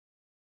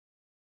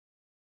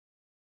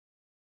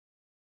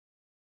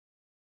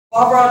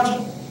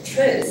Barbara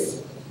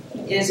Tritz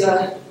is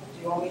a,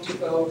 do you want me to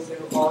go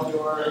through all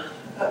your,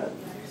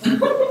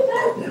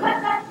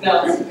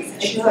 no,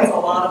 she has a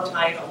lot of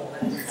titles.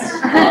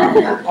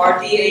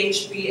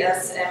 RDH,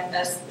 BS,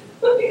 MS,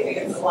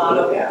 it's a lot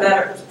of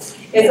letters.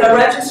 It's a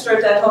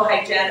registered dental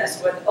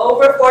hygienist with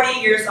over 40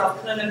 years of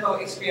clinical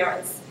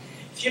experience.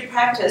 She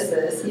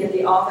practices in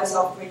the office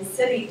of Green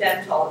City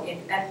Dental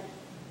in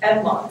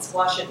Edmonds,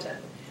 Washington.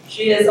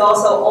 She is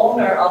also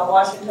owner of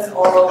Washington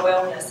Oral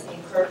Wellness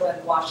in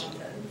Kirkland,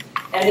 Washington,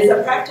 and is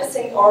a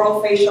practicing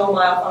orofacial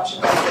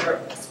myofunctional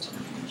therapist.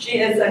 She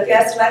is a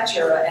guest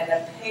lecturer and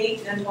a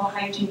paid dental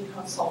hygiene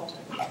consultant.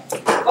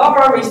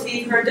 Barbara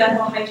received her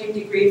dental hygiene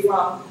degree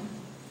from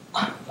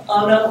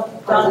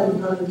Onondaga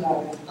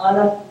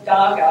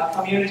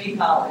Community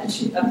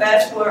College, a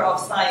Bachelor of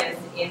Science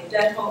in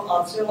Dental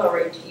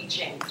Auxiliary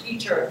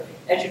Teacher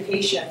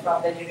Education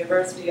from the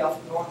University of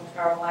North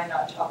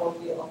Carolina, Chapel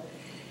Hill,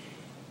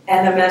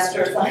 and a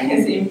Master of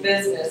Science in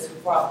Business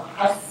from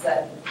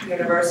Hudson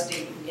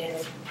University in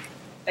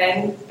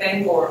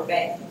Bangor,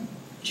 Maine.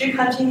 She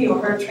continued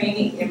her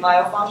training in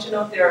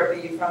myofunctional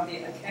therapy from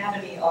the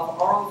Academy of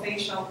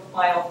Orofacial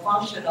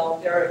Myofunctional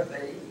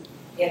Therapy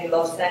in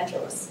Los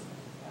Angeles.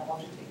 I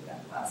want to take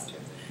that class too.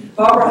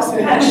 Barbara's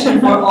passion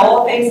for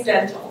all things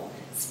dental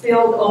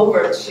spilled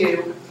over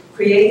to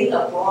creating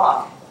a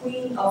blog,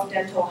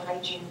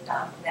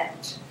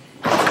 queenofdentalhygiene.net.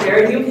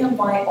 There you can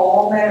find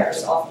all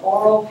matters of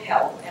oral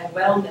health and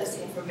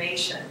wellness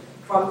information,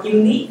 from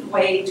unique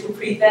way to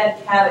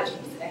prevent cavities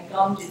and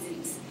gum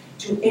disease,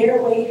 to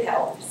airway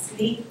health,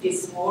 sleep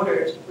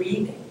disordered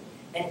breathing,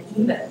 and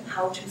even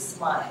how to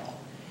smile.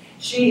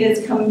 She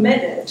is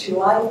committed to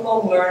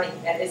lifelong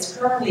learning and is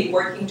currently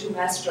working to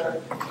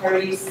master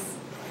perioscopy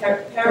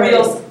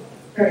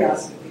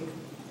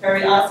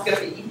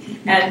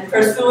and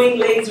pursuing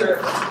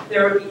laser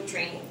therapy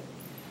training.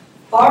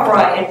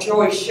 Barbara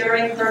enjoys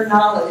sharing her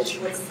knowledge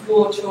with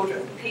school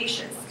children,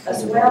 patients,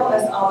 as well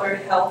as other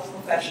health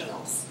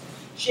professionals.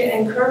 She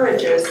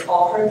encourages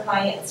all her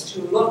clients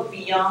to look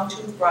beyond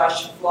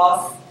toothbrush,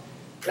 floss,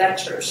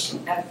 lectures,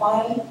 and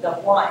find the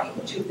why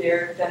to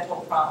their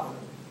dental problem.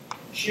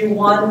 She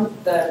won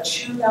the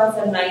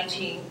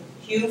 2019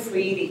 Hugh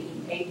Freely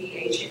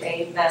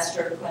ADHA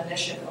Master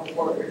Clinician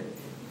Award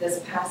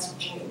this past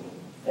June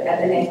at the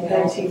end of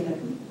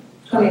 2019.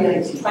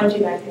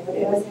 2019, but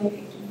it was in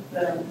 2019.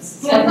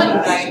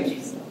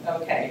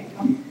 Okay.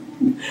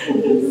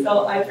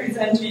 So I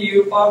present to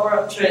you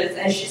Barbara Tritz,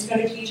 and she's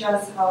going to teach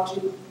us how to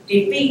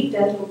defeat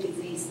dental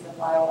disease the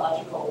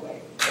biological way.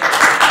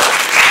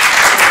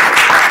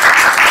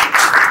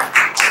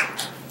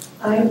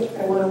 I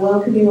want to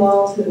welcome you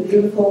all to the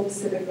beautiful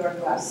Pacific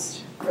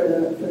Northwest. For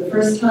the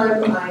first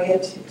time, I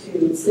get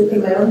to sleep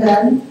in my own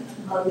bed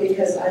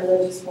because I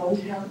live just one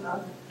town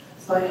up.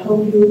 So I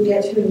hope you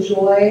get to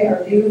enjoy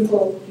our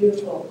beautiful,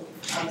 beautiful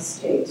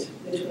state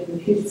between the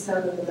Puget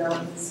Sound and the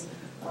mountains.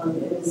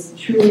 It is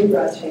truly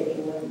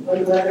breathtaking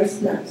when the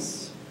weather's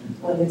nice,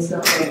 when it's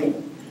not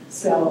raining.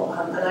 So,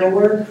 and I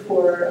work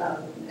for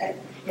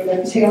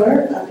Rebecca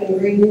Taylor up in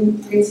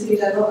Green City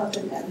Dental up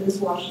in Edmonds,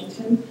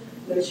 Washington,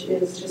 which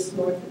is just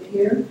north of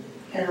here.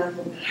 And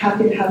I'm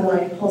happy to have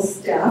my whole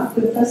staff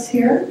with us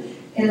here.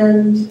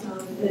 And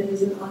it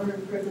is an honor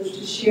and privilege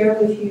to share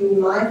with you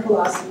my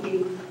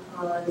philosophy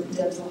on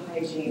dental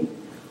hygiene.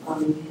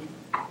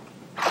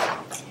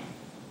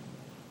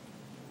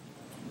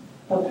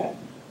 Okay.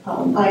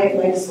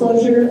 My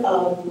disclosure,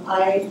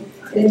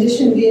 in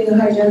addition to being a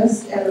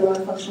hygienist and a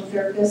myofunctional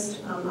therapist,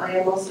 I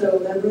am also a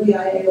member of the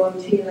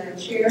IAOMT and I am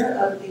chair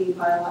of the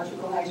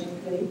Biological Hygiene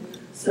Committee.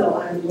 So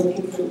I'm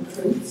looking for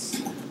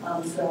recruits.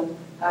 So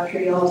after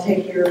you all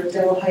take your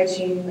dental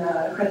hygiene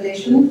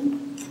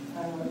accreditation, I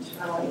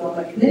want you on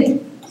my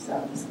committee.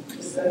 So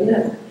just so you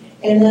know.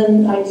 And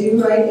then I do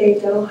write a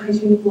dental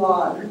hygiene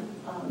blog.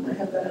 I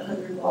have about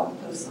 100 blog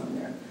posts on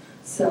there.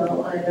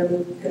 So I have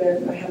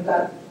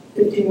about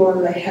 50 more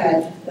in my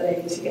head that I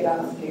need to get out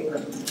on paper.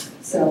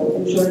 So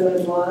enjoy my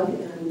blog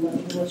and let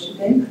me know what you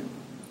think.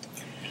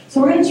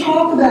 So we're going to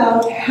talk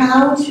about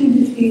how to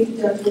defeat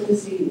dental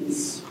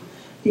disease,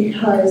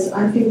 because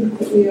I think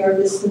that we are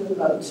missing the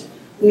boat.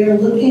 We are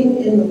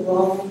looking in the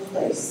wrong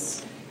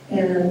place.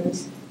 And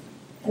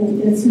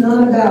it's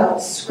not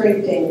about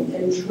scraping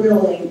and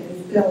drilling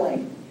and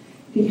filling,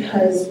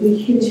 because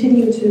we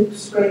continue to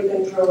scrape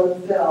and drill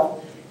and fill,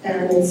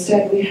 and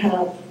instead we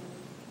have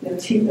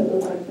teeth that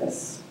look like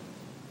this.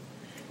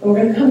 And we're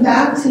going to come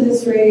back to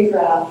this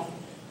radiograph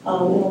in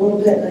a little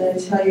bit, and I'm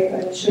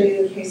going to show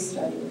you the case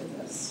study with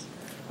this.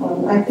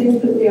 I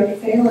think that we are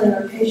failing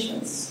our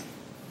patients.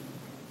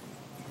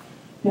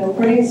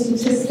 According to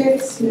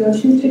statistics,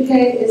 tooth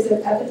decay is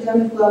at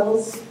epidemic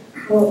levels.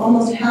 Well,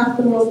 almost half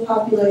the world's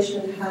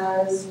population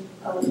has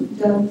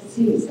dental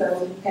disease,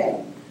 dental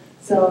decay,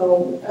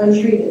 so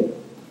untreated.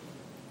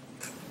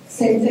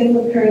 Same thing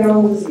with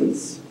periodontal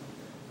disease.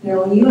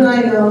 You and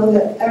I know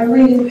that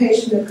every new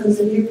patient that comes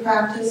into your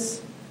practice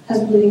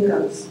has bleeding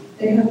gums.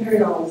 They have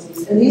periodontal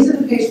disease. And these are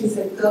the patients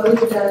that go to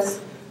the dentist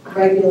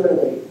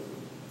regularly.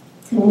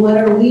 And what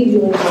are we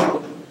doing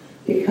wrong?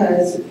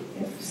 Because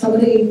if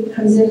somebody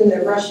comes in and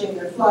they're brushing,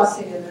 they're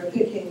flossing, and they're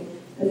picking,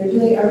 and they're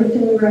doing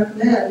everything we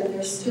recommend, and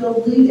they're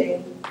still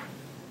bleeding,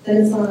 then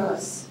it's on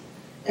us.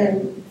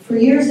 And for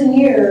years and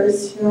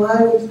years, you know,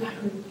 I would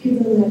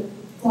give them the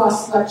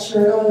floss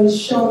lecture, and I would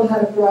show them how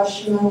to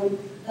brush, and I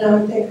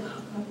would think,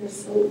 oh God, they're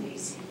so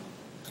lazy.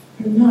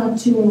 They're not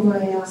doing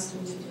what I asked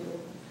them to do.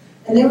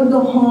 And they would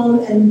go home,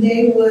 and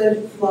they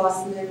would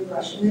floss, and they would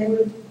brush, and they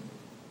would,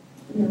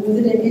 you know,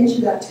 within an inch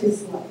of that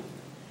tooth's life.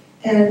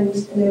 And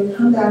they would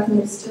come back, and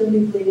they'd still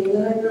be bleeding. And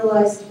then I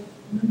realized,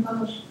 oh my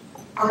gosh,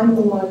 I'm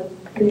the one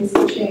who needs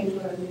to change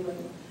what I'm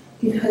doing.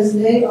 Because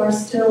they are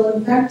still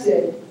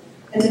infected,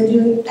 and they're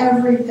doing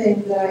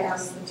everything that I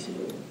asked them to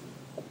do.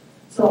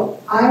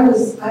 So I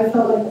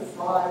felt like a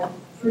fraud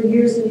for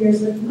years and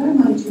years, like, what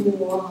am I doing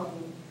wrong?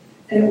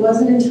 And it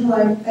wasn't until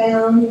I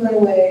found my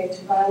way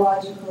to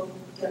biological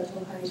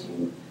dental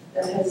hygiene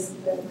that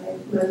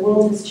my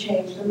world has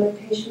changed, and my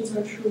patients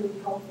are truly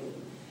healthy.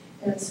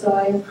 And so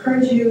I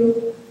encourage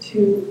you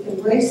to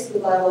embrace the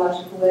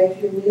biological way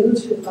if you're new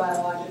to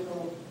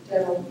biological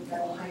dental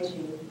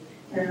hygiene,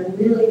 and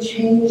really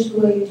change the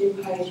way you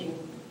do hygiene.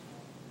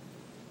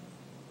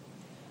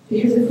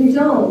 Because if we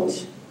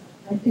don't,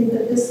 I think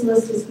that this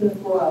list is going to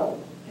grow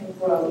and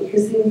grow,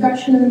 because the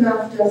infection in the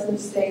mouth doesn't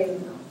stay in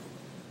the mouth.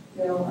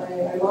 You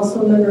know, I'm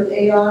also a member of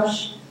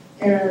ADH,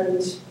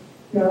 and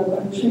you know,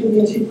 I'm trying to be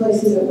in two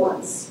places at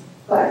once,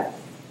 but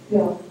you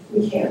know,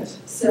 we can't.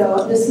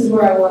 So this is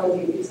where I want to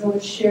be, because I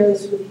want to share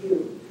this with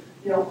you.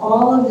 You know,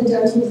 all of the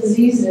dental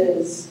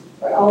diseases,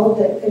 or all of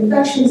the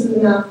infections in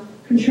the mouth,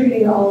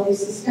 contributing to all of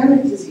these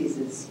systemic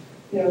diseases.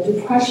 You know,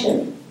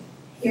 depression,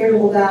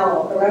 irritable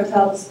bowel,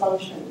 erectile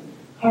dysfunction,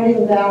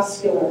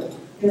 cardiovascular.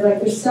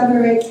 There's 7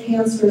 or 8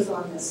 cancers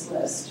on this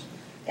list.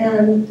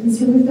 And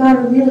so we've got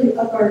to really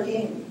up our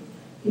game,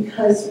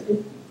 because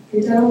the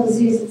dental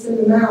disease that's in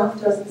the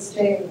mouth doesn't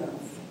stay in the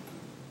mouth.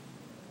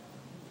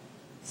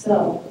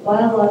 So,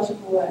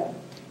 biological way.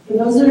 For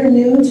those that are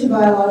new to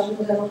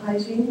biological dental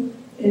hygiene,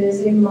 it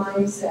is a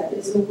mindset.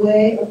 It's a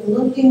way of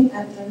looking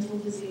at dental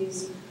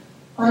disease,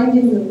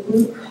 finding the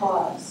root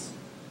cause.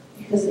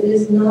 Because it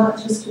is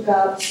not just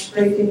about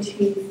scraping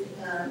teeth,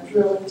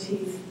 drilling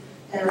teeth,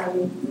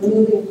 and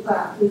removing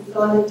plaque. We've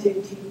got to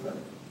dig deeper.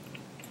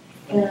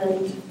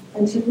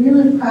 And to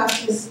really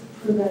practice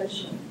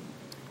prevention.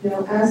 You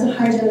know, as a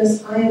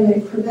hygienist, I am a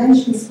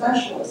prevention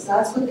specialist.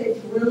 That's what they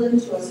drill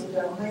into us in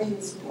dental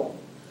hygiene school.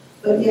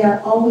 But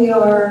yet, all we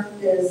are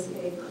is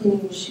a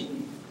cleaning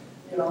machine.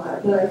 You know,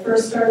 when I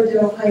first started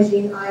dental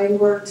hygiene, I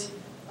worked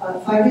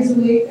 5 days a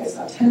week. I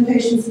saw 10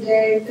 patients a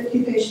day,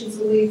 50 patients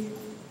a week.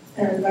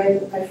 And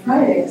by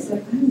Friday, I was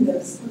like, I'm going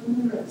to slip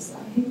nervous.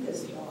 I hate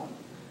this job.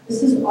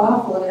 This is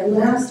awful. And I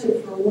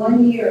lasted for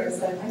 1 year. It's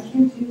like, I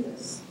can't do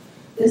this.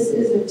 This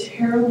is a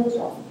terrible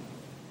job.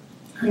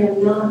 I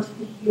am not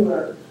the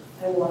healer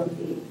I want to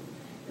be.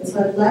 And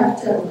so I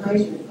left dental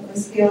hygiene. I put my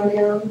scale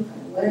down.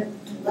 I went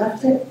and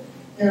left it.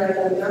 And I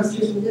got a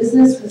master's in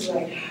business, because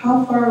like,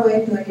 how far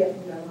away can I get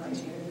from dental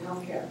hygiene and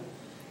healthcare?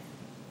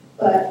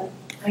 But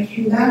I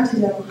came back to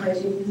dental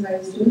hygiene because I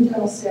was doing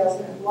dental sales,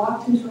 and I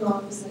walked into an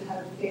office that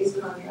had a phase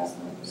contrast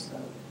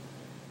microscope.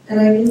 And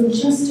I knew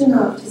just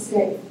enough to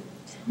say,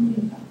 tell me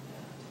about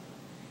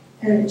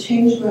that. And it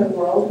changed my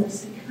world, and I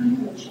said, can I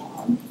have a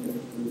job here,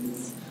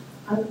 please?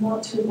 I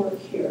want to work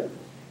here.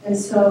 And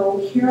so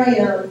here I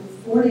am,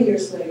 40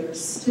 years later,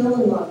 still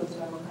in love with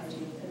dental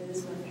hygiene, and it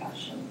is my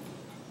passion.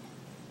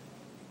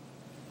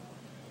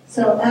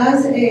 So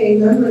as a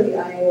member of the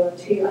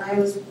IAOMT, I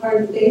was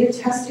part of the beta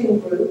testing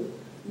group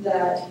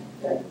that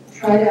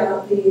tried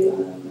out the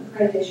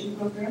accreditation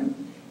program,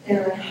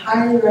 and I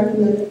highly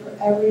recommend it for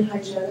every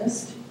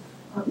hygienist,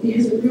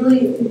 because it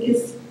really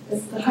gets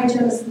the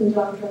hygienist and the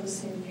doctor on the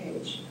same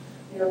page.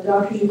 You know,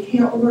 doctors, you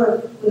can't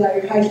work without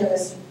your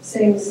hygienist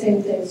saying the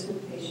same things to the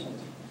patient.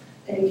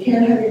 And you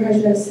can't have your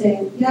hygienist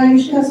saying, yeah,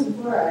 you should have some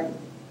fluoride,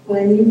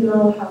 when you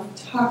know how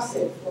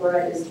toxic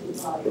fluoride is to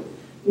the body.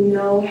 You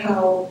know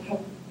how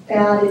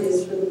bad it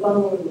is for the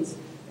bones,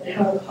 and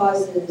how it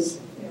causes,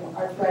 you know,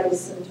 arthritis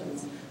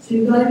symptoms. So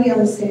you've got to be on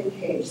the same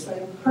page. So I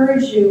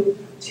encourage you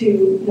to,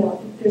 you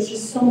know, there's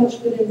just so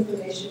much good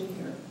information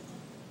here.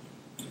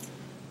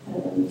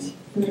 And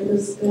it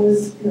was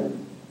you know,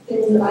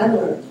 things that I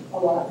learned a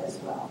lot as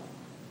well.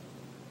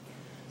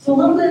 So a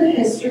little bit of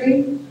history.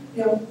 You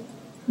know,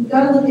 we've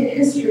got to look at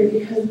history,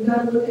 because we've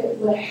got to look at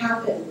what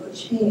happened, what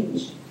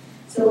changed.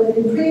 So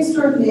in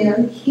prehistoric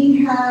man,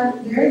 he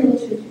had very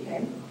little tooth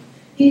decay.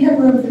 He had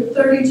room for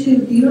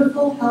 32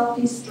 beautiful,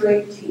 healthy,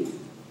 straight teeth.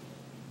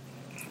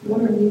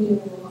 What are we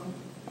doing wrong?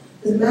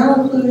 Because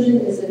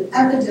malocclusion is at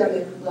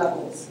epidemic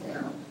levels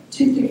now.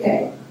 Tooth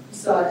decay, we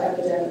saw at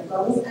epidemic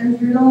levels, and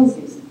periodontal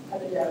disease,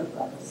 epidemic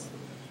levels.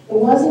 It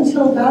wasn't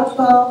until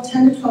about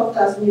 10 to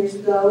 12,000 years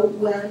ago,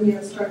 when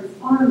man started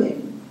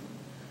farming,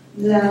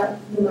 that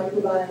the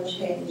microbiome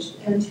changed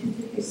and tooth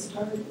decay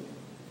started.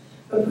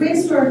 But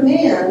prehistoric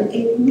man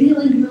ate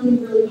really, really,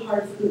 really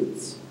hard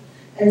foods.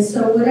 And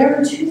so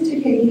whatever tooth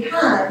decay he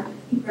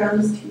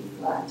ground his teeth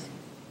flat.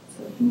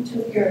 So he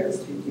took care of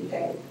his tooth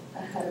decay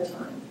ahead of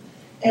time.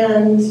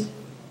 And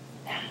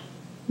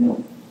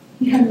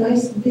he had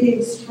nice,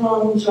 big,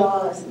 strong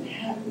jaws and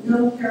had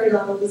no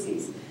periodontal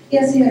disease.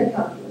 Yes, he had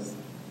calculus,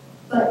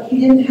 but he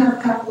didn't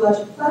have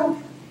pathologic plaque,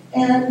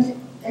 and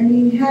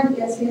he had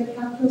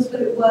calculus,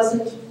 but it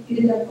wasn't, he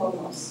didn't have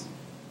almost.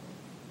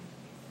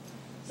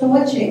 So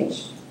what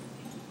changed?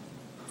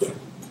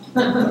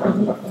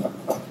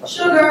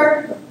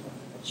 Sugar,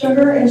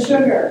 sugar, and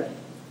sugar.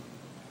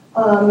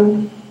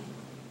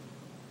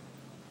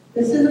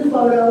 This is a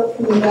photo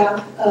from the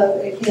back of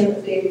a can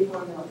of baby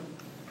formula.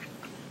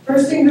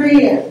 First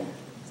ingredient,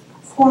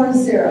 corn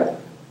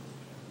syrup.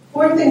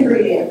 Fourth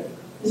ingredient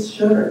is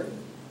sugar,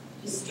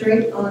 just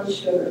straight on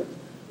sugar.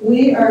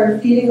 We are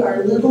feeding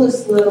our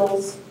littlest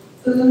littles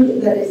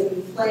food that is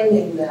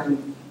inflaming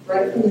them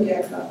right from the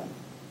get-go.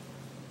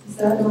 Is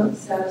that not the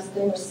saddest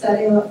thing? We're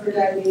setting them up for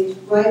diabetes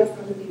right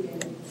from the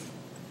beginning.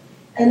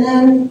 And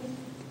then,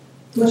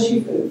 mushy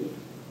food.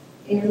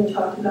 Aaron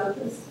talked about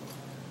this.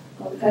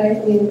 Okay?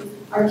 I mean,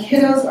 our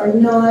kiddos are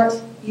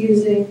not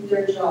using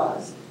their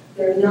jaws.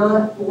 They're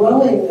not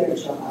growing their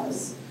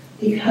jaws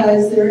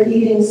because they're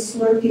eating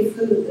slurpy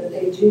food that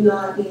they do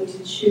not need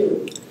to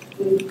chew.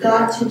 We've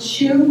got to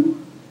chew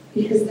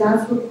because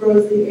that's what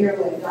grows the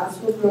airway, that's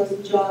what grows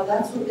the jaw,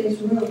 that's what makes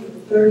room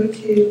for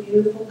 32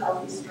 beautiful,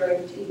 healthy,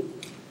 straight teeth.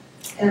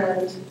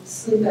 And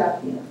sleep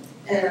apnea,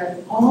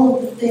 and all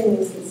of the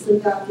things that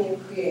sleep apnea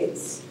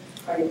creates.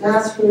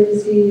 Cardiovascular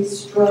disease,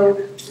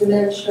 stroke,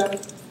 dementia.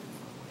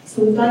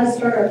 So we've got to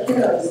start our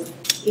kiddos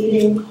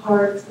eating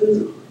hard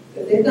food.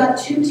 If they've got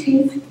 2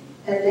 teeth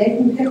and they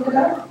can pick it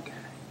up,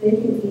 they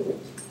can eat it.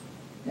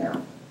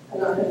 Now, I'm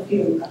not going to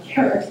feed them a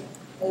carrot,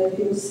 I'm going to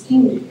feed them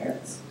steamed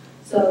carrots.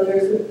 So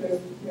there's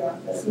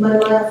my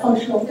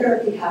myofunctional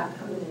therapy hat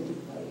coming into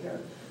play here.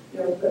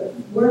 But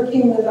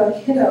working with our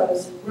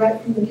kiddos right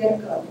from the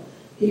get-go,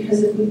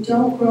 because if we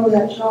don't grow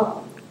that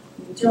jaw,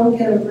 we don't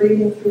get them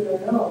breathing through their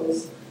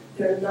nose,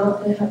 they're not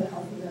going to have a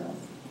healthy mouth.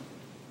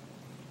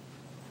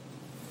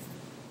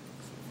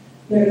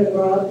 They're going to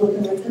grow up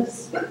looking like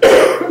this.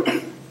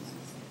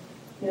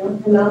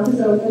 Her mouth is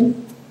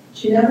open.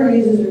 She never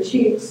uses her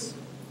cheeks.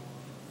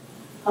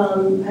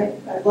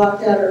 I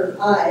blocked out her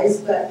eyes,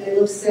 but they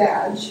look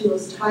sad. She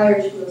looks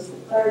tired. She looks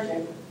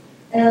lethargic.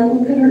 And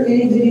look at her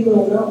itty bitty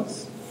little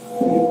nose.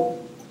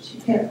 She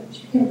can't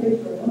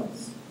breathe through her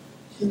nose.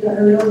 She's got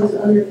her nose is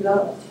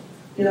underdeveloped.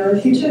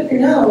 If you took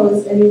your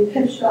nose and you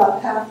pinched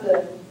off half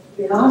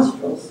your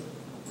nostrils,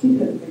 you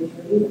couldn't breathe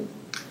through it either.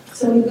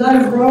 So we've got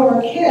to grow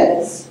our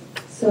kids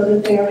so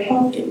that they are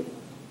healthy,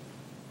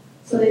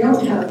 so they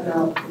don't have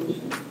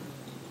malnutrition.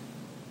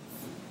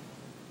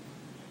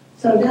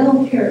 So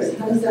dental cares,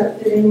 how does that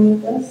fit in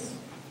with this?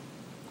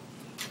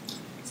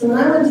 So when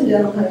I went to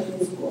dental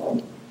hygiene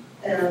school,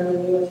 and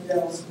when we went to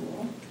dental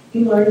school,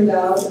 we learned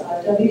about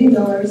W.D.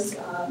 Miller's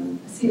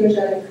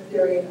acetogenic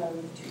theory of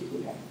tooth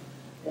decay.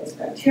 It's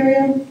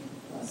bacteria,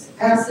 plus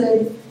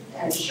acid,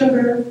 and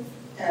sugar,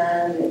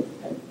 and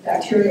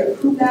bacteria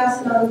poop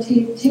acid on the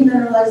teeth,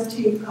 demineralized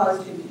teeth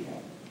cause tooth decay.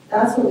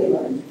 That's what we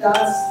learned.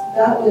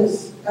 That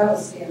was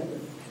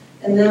standard.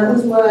 And that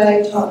was what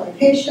I taught my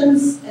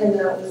patients, and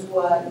that was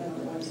what I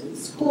went to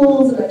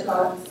schools, and I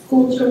taught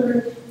school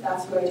children.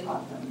 That's what I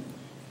taught them.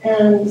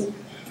 And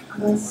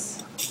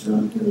that's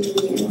not really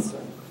the answer.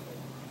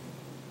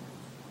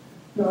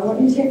 No, I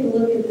want you to take a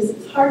look at this.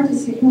 It's hard to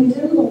see. Can we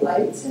dim the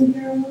lights in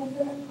here a little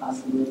bit,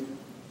 possibly?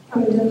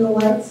 Can we dim the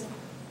lights?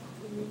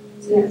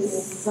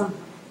 Yes. So,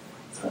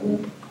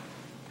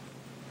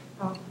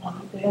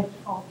 They have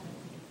all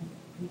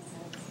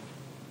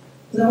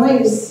because I want you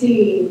to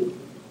see.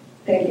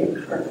 Thank you.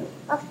 Perfect.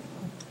 Okay.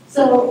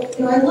 So,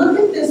 I look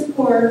at this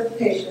poor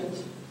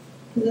patient,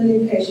 the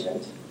new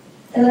patient,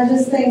 and I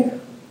just think,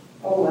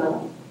 oh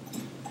wow.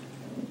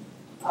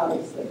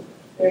 Obviously,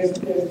 there's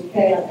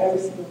decay on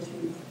every single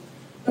tooth.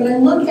 But I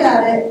look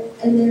at it,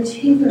 and their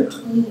teeth are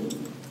clean.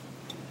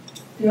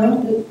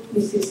 You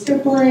see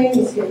stippling,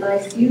 you see a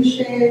nice U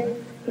shape,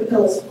 the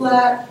pupil is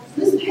flat.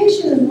 This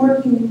patient is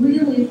working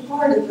really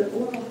hard at their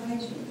oral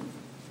hygiene.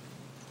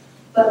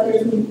 But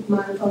there's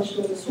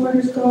myofunctional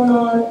disorders going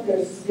on,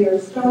 there's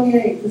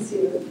xerostonia, you can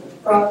see the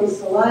frothy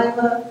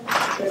saliva,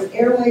 there's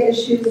airway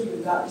issues,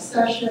 we've got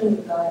recession,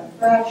 we've got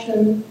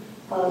infraction,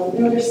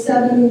 there's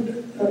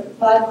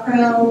 5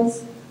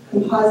 crowns,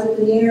 composite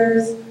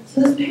veneers.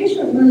 So this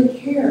patient really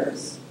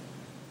cares.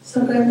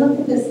 So when I look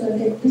at this and I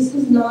think, this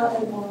is not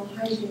an oral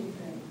hygiene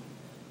thing.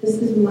 This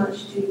is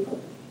much deeper.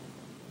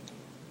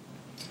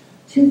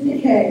 Tooth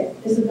decay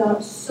is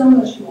about so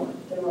much more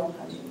than oral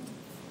hygiene.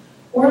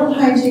 Oral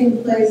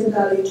hygiene plays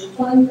about a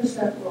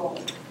 20% role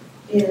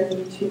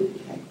in tooth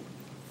decay.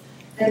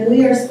 And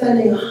we are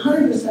spending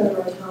 100% of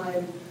our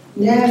time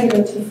nagging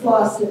them to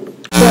floss and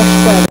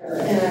brush better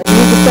and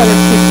use a better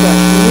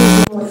toothbrush and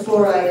use more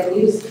fluoride and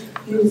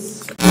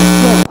use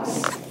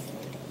floss.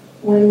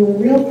 When the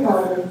real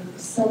problem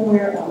is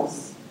somewhere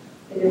else.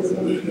 It is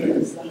in here.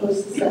 It's the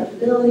host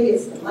susceptibility,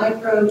 it's the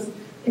microbes,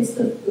 it's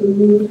the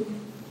food,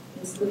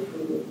 it's the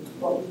food.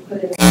 What we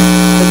put in the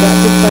gut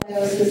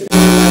dysbiosis.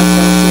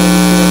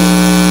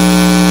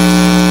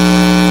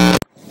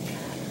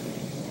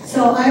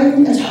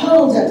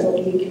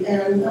 week,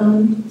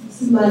 and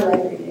this is my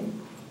light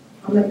reading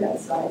on my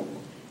bedside.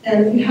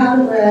 And if you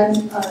haven't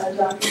read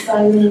Dr.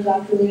 Simon and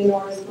Dr.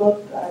 Leonora's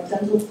book,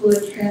 Dental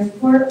Fluid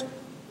Transport,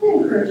 I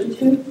encourage you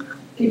to,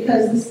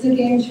 because this is a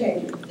game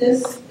changer.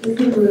 This is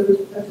the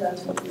root of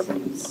dental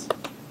disease.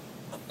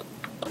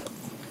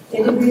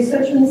 They did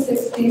research in the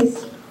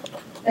 60s,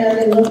 and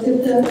they looked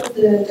at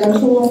the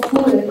dental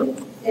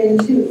fluid in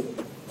the tooth.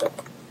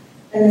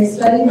 And they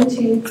studied the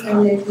teeth,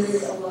 and they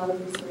did a lot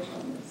of research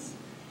on this.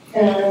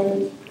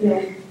 And, you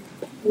know,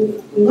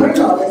 we learned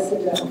all this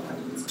in dental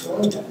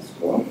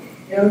school,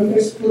 You know,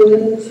 there's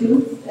fluid in the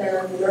tooth,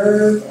 and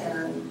nerve,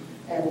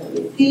 and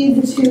we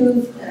feed the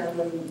tooth, and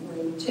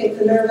when you take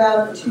the nerve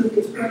out, the tooth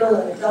gets brittle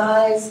and it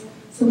dies.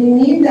 So we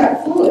need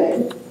that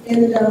fluid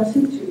in the dental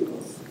tooth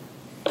tubules.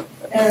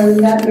 And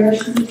that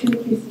nourishes the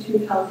tooth, keeps the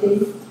tooth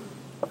healthy.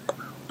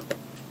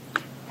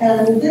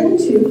 And within the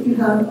tooth, you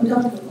have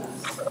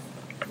odontoblasts.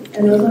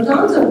 And those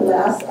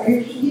odontoblasts are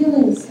your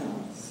healing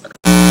cells.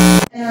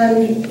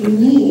 And you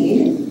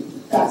need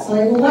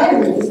fat-soluble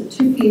vitamins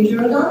to feed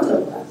your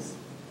odontoblasts.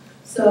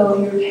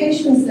 So your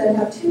patients that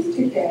have tooth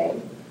decay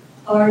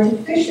are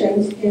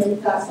deficient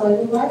in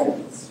fat-soluble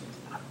vitamins.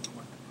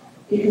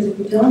 Because if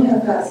you don't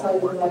have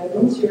fat-soluble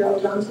vitamins, your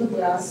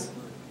odontoblasts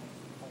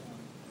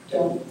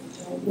don't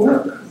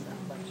work.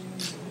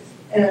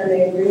 And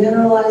they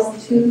remineralize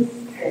the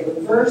tooth, they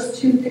reverse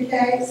tooth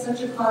decay. It's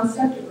such a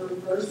concept of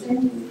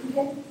reversing tooth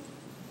decay.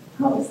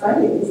 How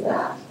exciting is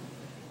that?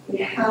 We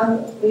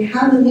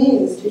have the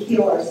means to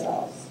heal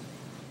ourselves.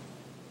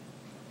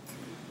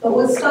 But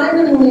what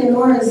Simon and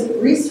Leonora's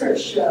research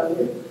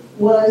showed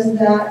was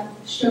that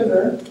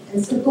sugar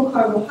and simple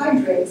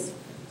carbohydrates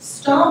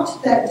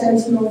stopped that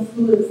dentinal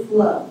fluid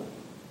flow.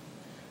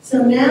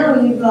 So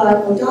now you've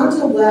got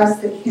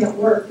odontoblasts that can't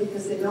work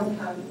because they don't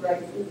have the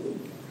right food.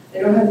 They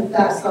don't have the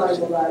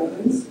fat-soluble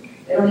vitamins.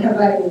 They don't have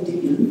vitamin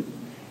D.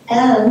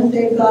 And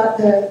they've got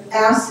the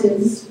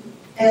acids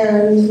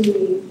and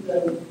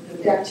the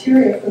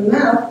bacteria from the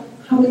mouth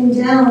coming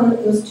down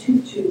those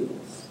tooth tubules.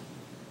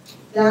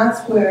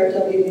 That's where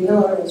W.B.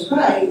 Miller was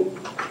right,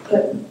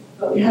 but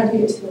we had to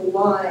get to the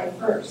why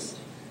first.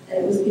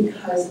 And it was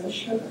because of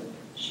sugar.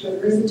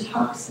 Sugar is a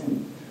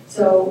toxin.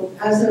 So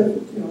as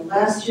of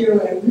last year,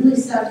 when I really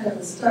sat down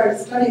and started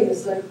studying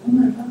this, like, oh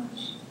my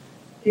gosh,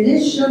 it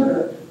is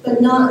sugar,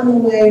 but not in the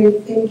way we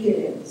think it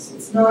is.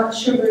 It's not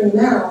sugar in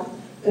the mouth,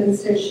 but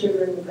instead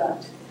sugar in the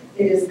gut.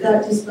 It is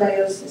gut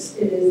dysbiosis.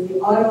 It is the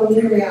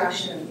autoimmune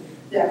reaction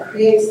that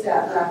creates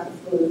that lack of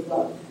fluid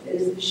flow. It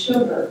is the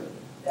sugar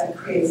that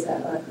creates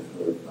that lack of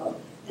fluid flow.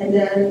 And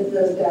then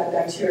those bad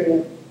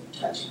bacteria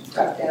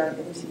tuck down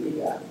into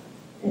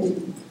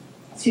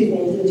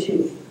the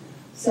tooth.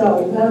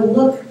 So we've got to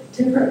look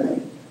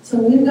differently. So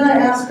we've got to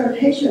ask our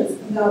patients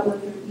about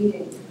what they're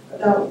eating,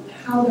 about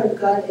how their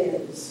gut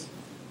is,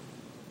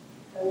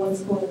 and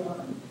what's going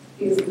on.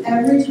 Because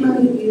every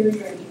time you eat or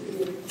drink,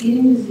 you're either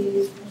feeding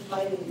disease or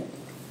fighting it.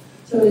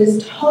 So it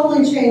has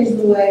totally changed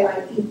the way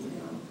I eat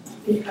now,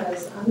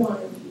 because I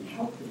want to be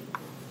healthy.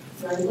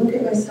 And I look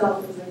at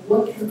myself and say,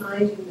 what can I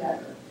do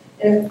better?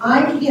 And if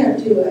I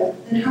can't do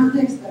it, then how can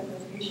I expect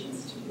my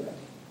patients to do it?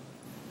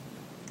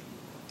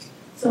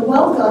 So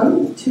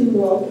welcome to the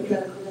world of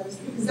medical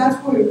dentistry, because that's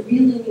where we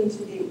really need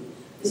to be.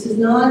 This is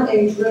not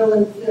a drill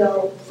and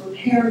fill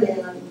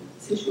repairman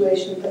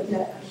situation, but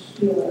yet a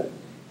healer.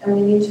 And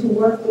we need to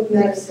work with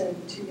medicine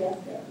to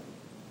get there.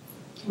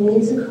 We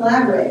need to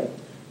collaborate,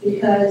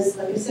 because,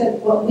 like I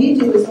said, what we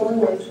do is only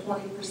worth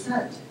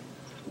 20%.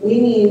 We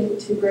need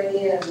to bring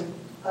in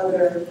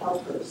other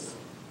helpers.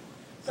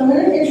 So I'm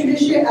going to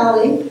introduce you to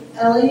Ellie.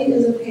 Ellie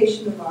is a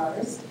patient of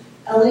ours.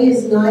 Ellie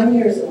is 9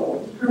 years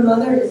old. Her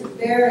mother is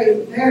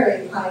very,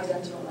 very high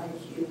dental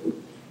IQ.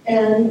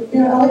 And,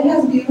 Ellie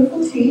has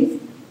beautiful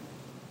teeth,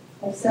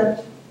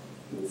 except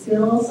you can see a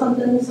little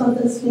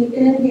something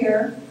sneaking in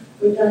here.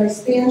 We've done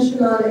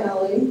expansion on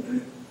Ellie,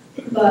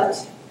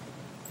 but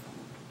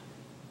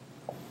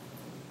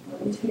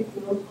let me take a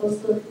real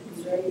close look at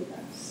these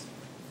radiographs.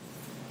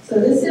 So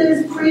this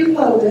is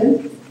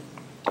pre-COVID.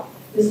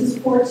 This is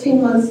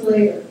 14 months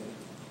later.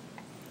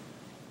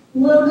 A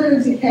little bit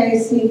of decay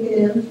sneaking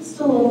in, just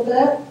a little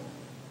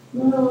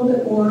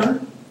bit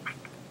more.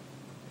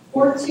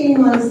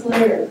 14 months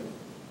later,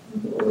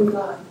 look at what we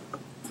got.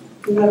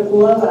 We got a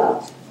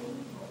blowout,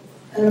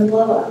 and a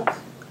blowout,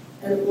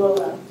 and a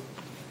blowout.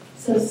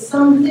 So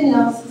something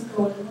else is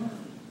going on.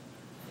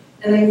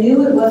 And I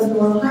knew it wasn't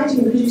oral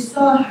hygiene because you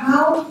saw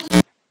how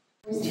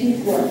his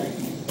teeth were.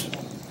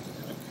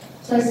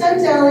 So I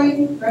sent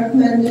Ellie,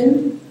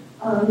 recommended,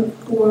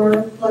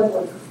 for blood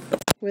work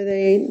with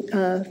a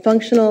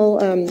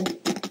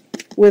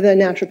with a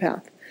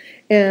naturopath.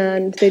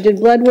 And they did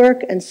blood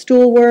work and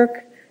stool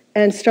work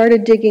and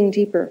started digging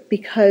deeper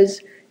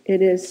because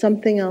it is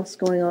something else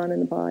going on in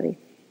the body.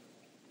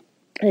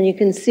 And you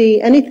can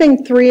see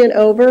anything 3 and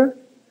over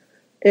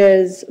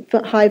is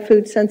high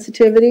food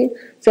sensitivity.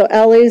 So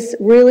Ellie's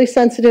really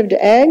sensitive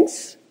to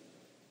eggs,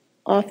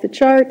 off the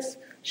charts,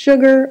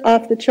 sugar,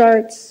 off the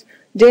charts,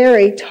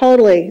 dairy,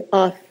 totally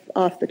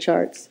off the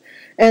charts.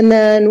 And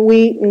then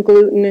wheat and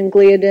gluten and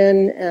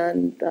gliadin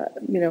and,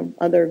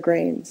 other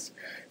grains.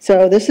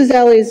 So this is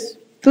Ellie's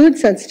food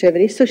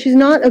sensitivity. So she's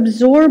not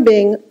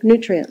absorbing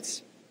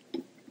nutrients.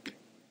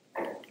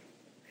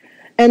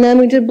 And then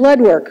we did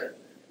blood work,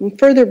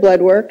 further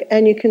blood work,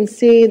 and you can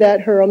see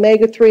that her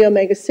omega-3,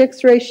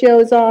 omega-6 ratio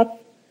is off,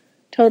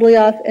 totally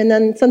off, and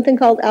then something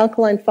called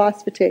alkaline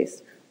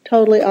phosphatase,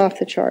 totally off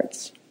the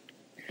charts.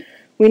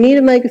 We need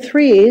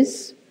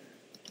omega-3s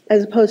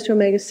as opposed to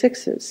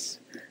omega-6s.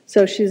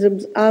 So she's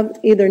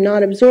either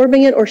not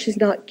absorbing it or she's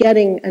not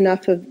getting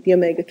enough of the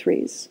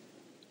omega-3s.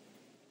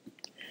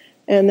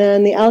 And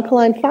then the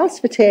alkaline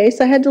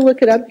phosphatase, I had to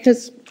look it up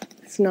because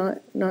it's not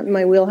in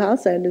my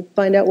wheelhouse. I had to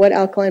find out what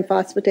alkaline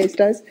phosphatase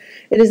does.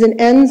 It is an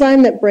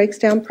enzyme that breaks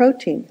down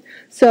protein.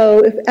 So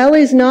if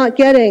Ellie's not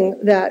getting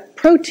that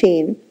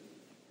protein,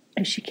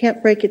 and she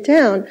can't break it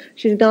down,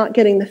 she's not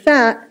getting the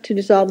fat to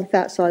dissolve the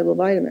fat-soluble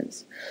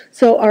vitamins.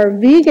 So our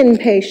vegan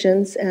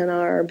patients and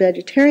our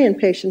vegetarian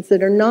patients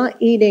that are not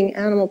eating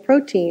animal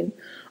protein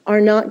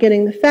are not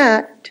getting the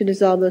fat to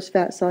dissolve those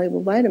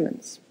fat-soluble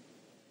vitamins.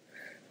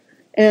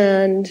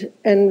 And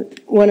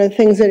one of the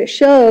things that it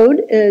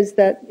showed is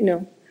that,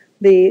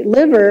 the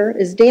liver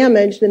is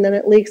damaged and then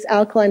it leaks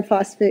alkaline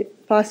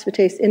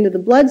phosphatase into the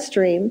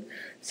bloodstream.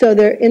 So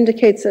there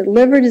indicates a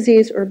liver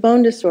disease or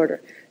bone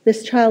disorder.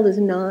 This child is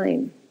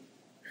 9.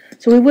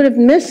 So we would have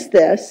missed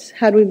this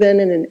had we been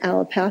in an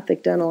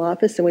allopathic dental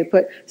office and we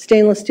put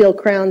stainless steel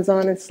crowns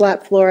on and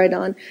slapped fluoride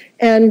on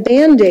and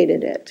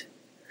band-aided it,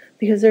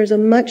 because there's a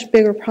much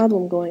bigger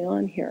problem going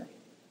on here.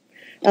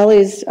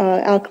 Ellie's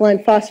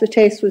alkaline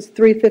phosphatase was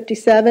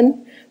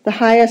 357. The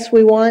highest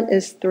we want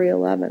is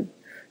 311.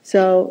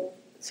 So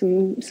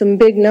some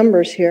big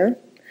numbers here.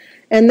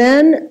 And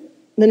then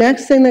the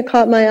next thing that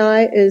caught my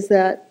eye is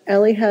that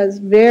Ellie has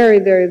very,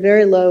 very,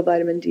 very low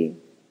vitamin D.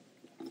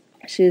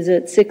 She's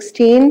at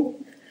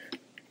 16.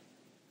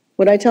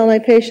 What I tell my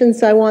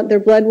patients, I want their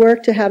blood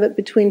work to have it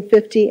between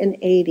 50 and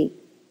 80.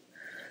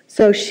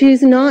 So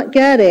she's not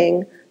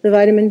getting the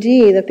vitamin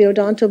D that the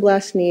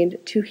odontoblasts need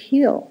to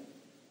heal.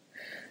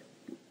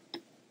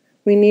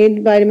 We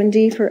need vitamin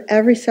D for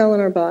every cell in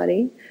our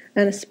body,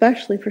 and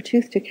especially for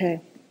tooth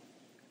decay.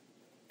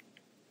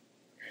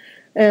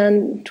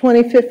 And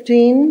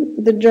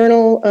 2015, the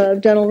Journal of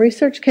Dental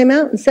Research came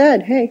out and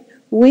said, hey,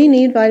 we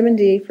need vitamin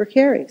D for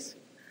caries.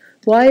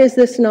 Why is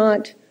this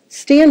not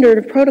standard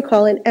of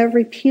protocol in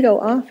every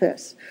pedo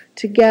office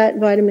to get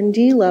vitamin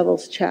D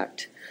levels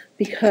checked?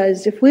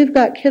 Because if we've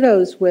got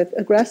kiddos with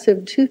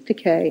aggressive tooth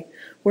decay,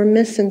 we're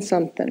missing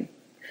something.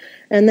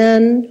 And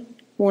then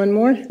one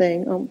more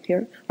thing,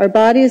 here, our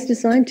body is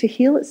designed to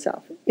heal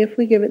itself if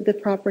we give it the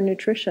proper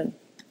nutrition.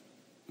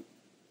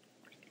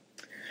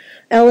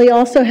 Ellie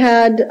also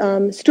had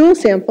stool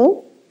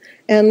sample,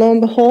 and lo and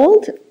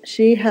behold,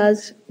 she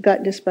has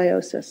gut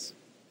dysbiosis.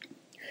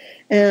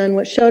 And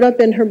what showed up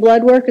in her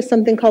blood work is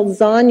something called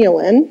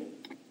zonulin,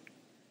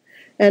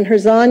 and her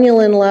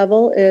zonulin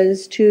level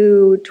is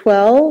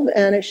 212,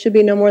 and it should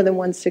be no more than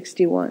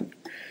 161.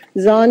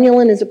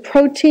 Zonulin is a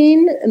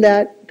protein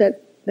that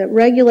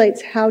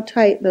regulates how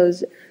tight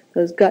those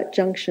gut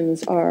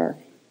junctions are.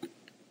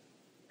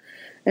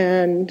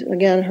 And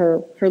again,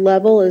 her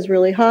level is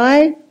really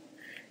high.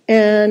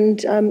 And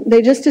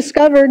they just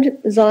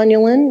discovered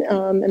zonulin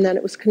and that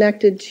it was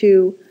connected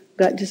to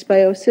gut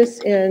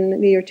dysbiosis in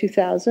the year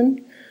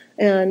 2000.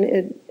 And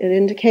it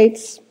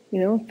indicates,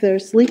 if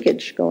there's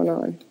leakage going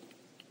on.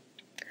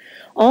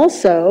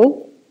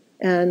 Also,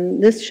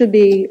 and this should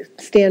be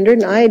standard,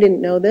 and I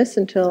didn't know this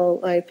until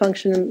a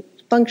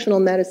functional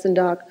medicine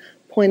doc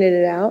pointed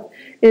it out,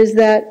 is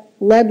that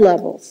lead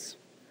levels.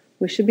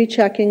 We should be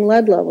checking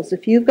lead levels.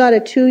 If you've got a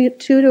 2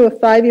 to a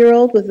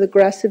 5-year-old with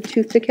aggressive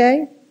tooth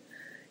decay,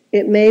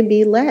 it may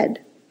be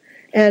lead.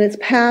 And it's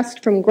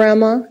passed from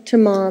grandma to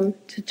mom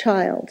to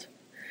child.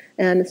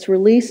 And it's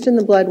released in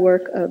the blood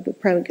work of the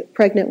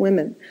pregnant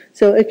women.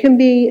 So it can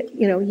be,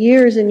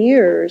 years and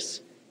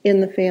years in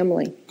the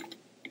family.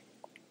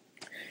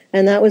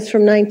 And that was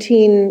from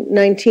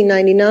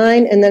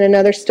 1999, and then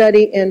another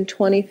study in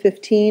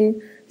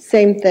 2015,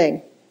 same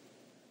thing.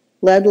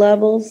 Lead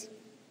levels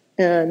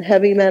and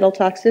heavy metal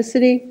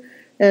toxicity,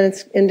 and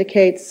it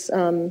indicates,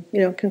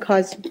 can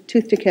cause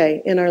tooth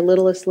decay in our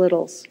littlest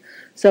littles.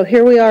 So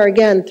here we are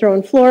again,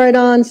 throwing fluoride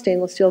on,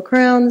 stainless steel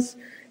crowns,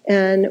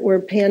 and we're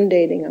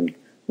band-aiding them.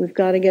 We've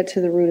got to get to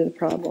the root of the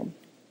problem.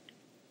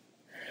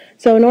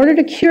 So in order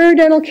to cure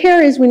dental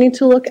caries, we need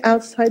to look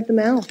outside the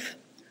mouth.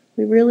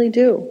 We really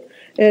do.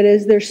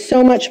 There's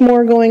so much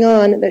more going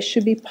on that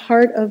should be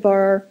part of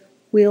our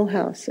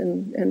wheelhouse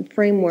and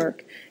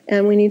framework.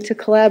 And we need to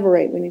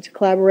collaborate. We need to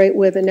collaborate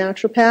with a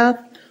naturopath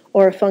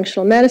or a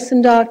functional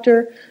medicine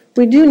doctor.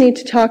 We do need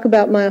to talk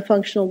about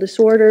myofunctional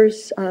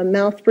disorders,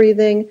 mouth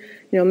breathing.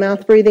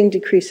 Mouth breathing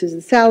decreases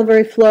the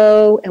salivary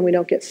flow, and we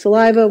don't get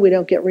saliva, we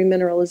don't get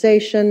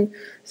remineralization,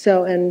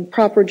 and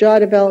proper jaw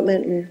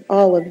development and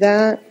all of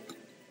that.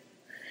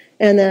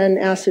 And then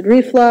acid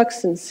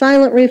reflux and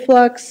silent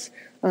reflux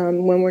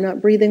when we're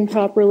not breathing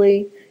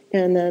properly.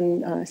 And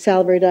then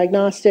salivary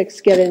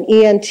diagnostics, get an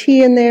ENT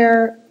in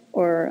there,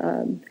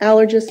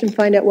 allergist and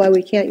find out why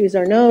we can't use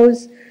our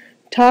nose.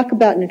 Talk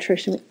about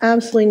nutrition. We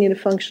absolutely need a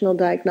functional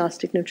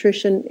diagnostic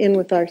nutrition in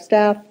with our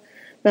staff,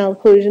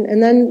 malocclusion.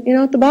 And then, you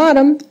know, at the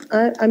bottom,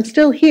 I'm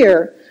still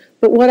here,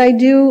 but what I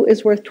do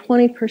is worth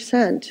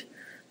 20%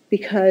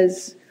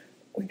 because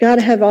we've got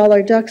to have all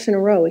our ducks in a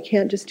row. We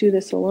can't just do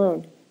this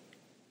alone.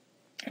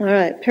 All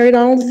right,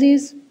 periodontal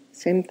disease,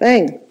 same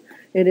thing.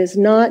 It is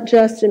not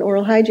just an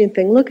oral hygiene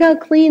thing. Look how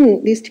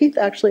clean these teeth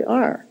actually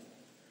are.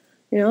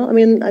 You know, I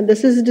mean,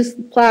 this is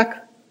just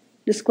plaque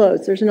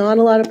disclosed. There's not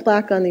a lot of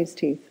plaque on these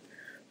teeth.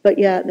 But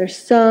yet, there's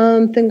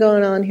something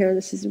going on here.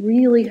 This is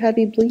really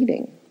heavy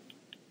bleeding.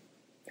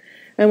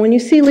 And when you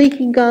see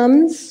leaky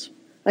gums,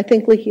 I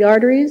think leaky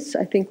arteries,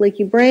 I think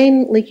leaky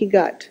brain, leaky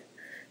gut.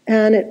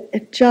 And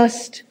it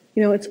just,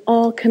 you know, it's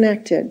all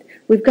connected.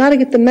 We've got to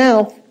get the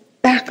mouth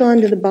back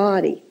onto the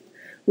body.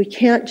 We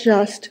can't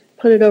just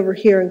put it over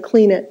here and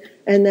clean it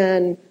and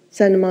then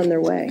send them on their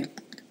way.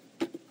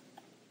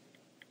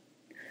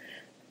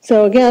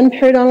 So again,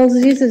 periodontal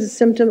disease is a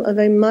symptom of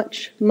a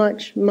much,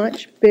 much,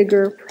 much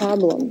bigger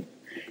problem.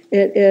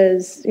 It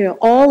is, you know,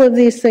 all of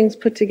these things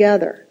put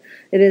together.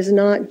 It is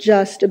not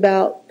just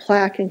about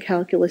plaque and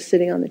calculus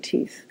sitting on the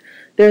teeth.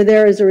 They're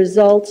there as a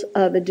result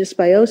of a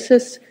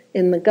dysbiosis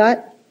in the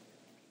gut,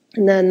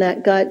 and then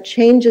that gut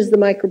changes the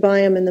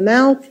microbiome in the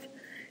mouth,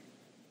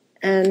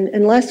 and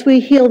unless we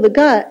heal the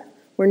gut,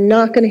 we're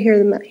not going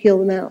to heal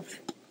the mouth.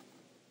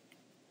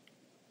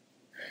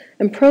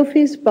 And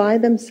prophies by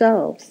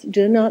themselves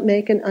do not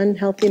make an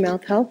unhealthy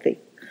mouth healthy.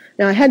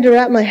 Now, I had to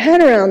wrap my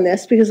head around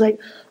this because, like,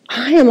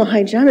 I am a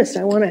hygienist.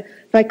 I want to,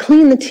 if I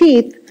clean the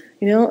teeth,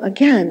 you know,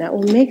 again, that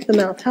will make the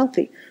mouth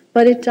healthy.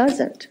 But it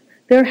doesn't.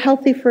 They're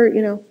healthy for,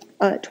 you know,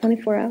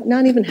 24 hours.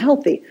 Not even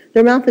healthy.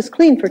 Their mouth is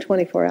clean for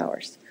 24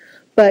 hours.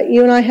 But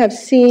you and I have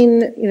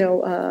seen, you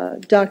know,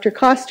 Dr.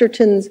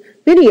 Costerton's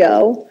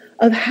video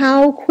of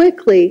how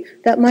quickly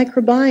that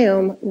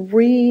microbiome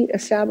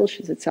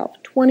reestablishes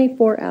itself.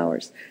 24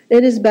 hours.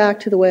 It is back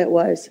to the way it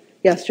was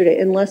yesterday,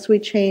 unless we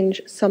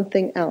change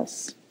something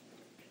else.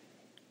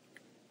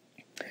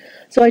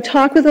 So I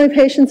talk with my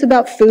patients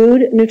about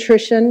food,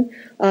 nutrition,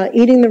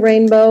 eating the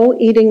rainbow,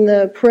 eating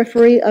the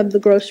periphery of the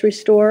grocery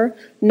store,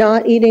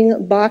 not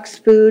eating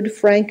boxed food,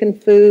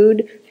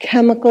 Franken-food,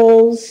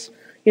 chemicals.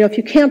 You know, if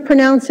you can't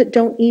pronounce it,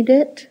 don't eat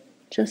it,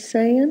 just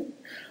saying.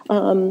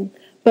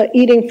 But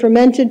eating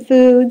fermented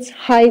foods,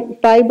 high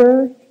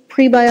fiber,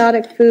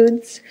 prebiotic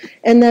foods,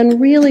 and then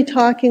really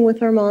talking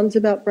with our moms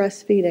about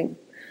breastfeeding.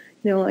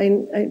 You know,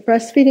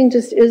 breastfeeding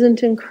just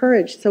isn't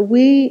encouraged. So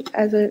we,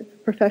 as a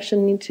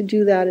profession, need to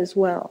do that as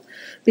well,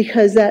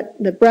 because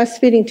the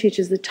breastfeeding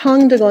teaches the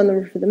tongue to go on the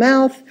roof of the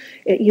mouth.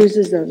 It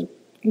uses those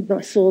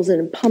muscles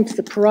and it pumps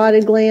the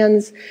parotid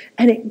glands,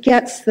 and it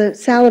gets the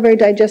salivary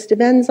digestive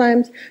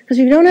enzymes. Because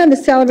if you don't have the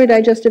salivary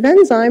digestive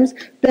enzymes,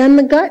 then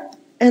the gut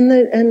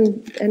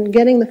and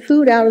getting the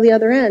food out of the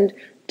other end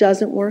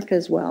doesn't work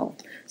as well.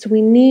 So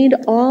we need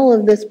all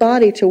of this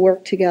body to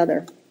work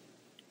together.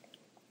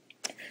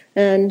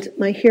 And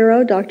my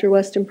hero, Dr.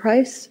 Weston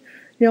Price,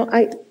 you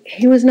know,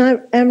 he was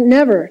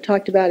never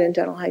talked about in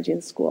dental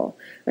hygiene school.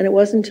 And it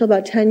wasn't until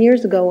about 10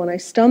 years ago when I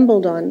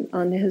stumbled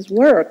on his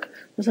work, I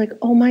was like,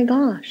 oh my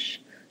gosh,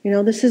 you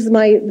know, this is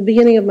the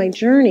beginning of my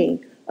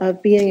journey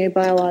of being a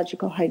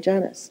biological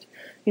hygienist.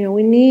 You know,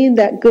 we need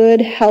that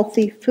good,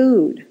 healthy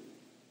food.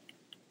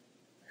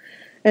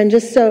 And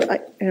just so,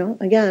 you know,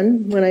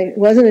 again, it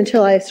wasn't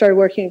until I started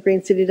working at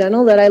Green City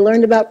Dental that I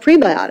learned about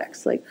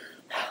prebiotics. Like,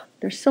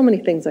 there's so many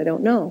things I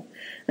don't know.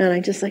 And I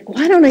just like,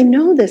 why don't I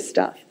know this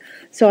stuff?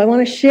 So I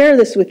want to share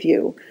this with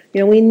you.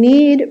 You know, we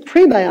need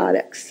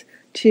prebiotics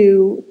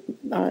to,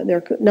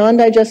 they're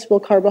non-digestible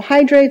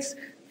carbohydrates,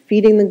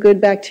 feeding the good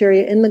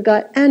bacteria in the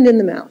gut and in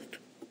the mouth.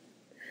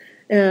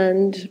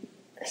 And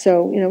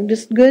so, you know,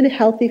 just good,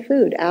 healthy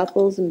food,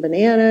 apples and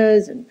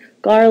bananas and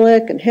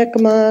garlic and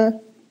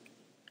jicama.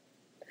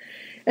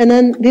 And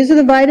then these are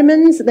the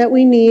vitamins that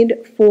we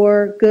need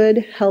for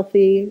good,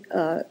 healthy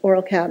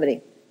oral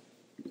cavity.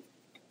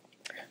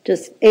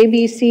 Just A,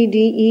 B, C,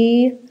 D,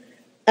 E,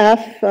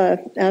 F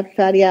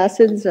fatty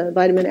acids,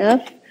 vitamin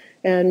F,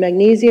 and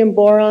magnesium,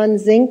 boron,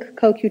 zinc,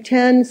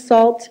 CoQ10,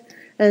 salt,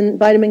 and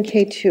vitamin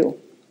K2.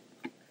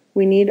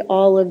 We need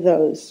all of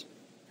those.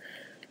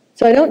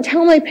 So I don't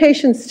tell my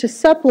patients to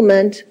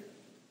supplement.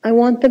 I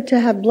want them to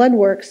have blood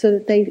work so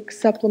that they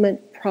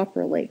supplement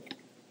properly.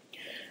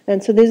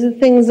 And so these are the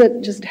things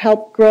that just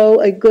help grow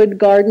a good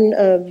garden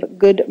of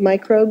good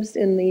microbes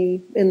in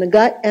the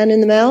gut and in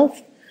the mouth.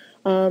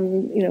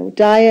 You know,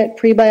 diet,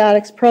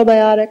 prebiotics,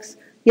 probiotics,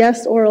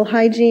 yes, oral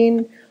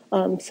hygiene,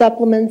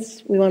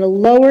 supplements. We want to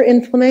lower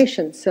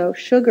inflammation, so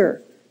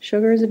sugar.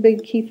 Sugar is a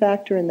big key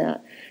factor in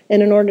that.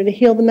 And in order to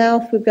heal the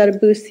mouth, we've got to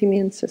boost the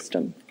immune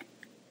system.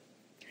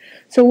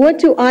 So what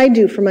do I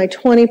do for my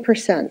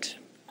 20%?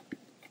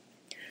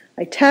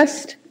 I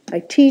test, I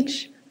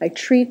teach, I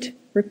treat,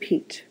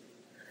 repeat.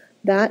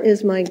 That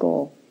is my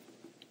goal.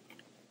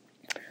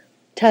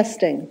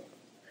 Testing.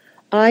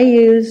 I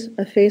use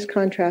a phase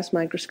contrast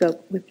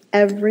microscope with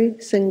every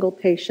single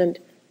patient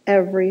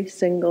every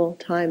single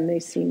time they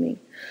see me.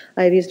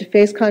 I've used a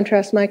phase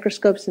contrast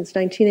microscope since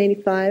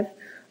 1985.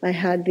 I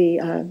had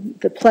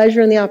the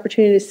pleasure and the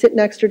opportunity to sit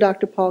next to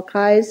Dr. Paul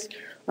Kais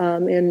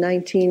in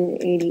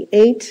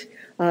 1988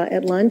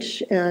 at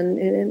lunch, and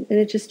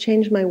it just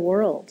changed my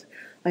world.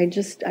 I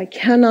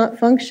cannot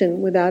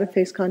function without a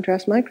phase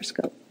contrast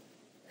microscope.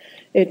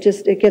 It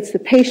gets the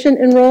patient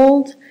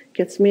enrolled,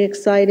 gets me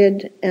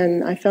excited,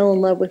 and I fell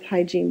in love with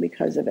hygiene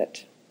because of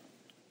it.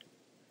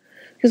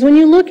 Because when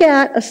you look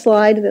at a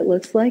slide that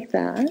looks like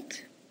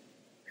that,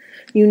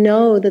 you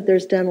know that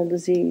there's dental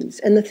disease.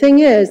 And the thing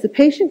is, the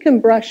patient can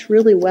brush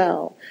really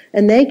well,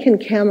 and they can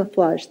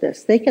camouflage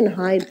this. They can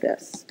hide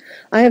this.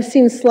 I have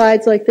seen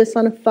slides like this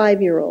on a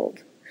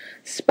 5-year-old.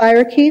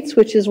 Spirochetes,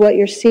 which is what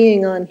you're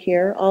seeing on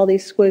here, all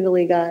these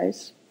squiggly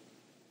guys.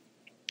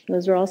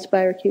 Those are all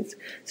spirochetes.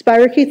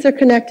 Spirochetes are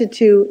connected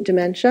to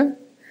dementia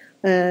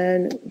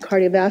and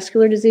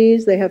cardiovascular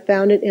disease. They have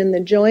found it in the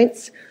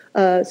joints,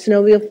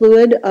 synovial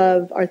fluid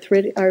of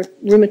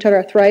rheumatoid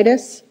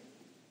arthritis.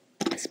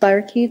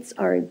 Spirochetes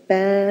are a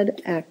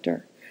bad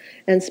actor.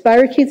 And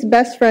spirochetes'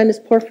 best friend is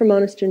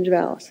Porphyromonas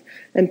gingivalis.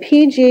 And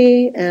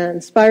PG and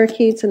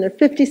spirochetes, and there are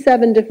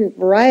 57 different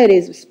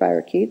varieties of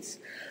spirochetes.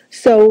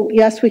 So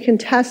yes, we can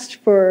test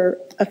for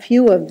a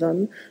few of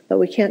them, but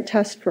we can't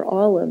test for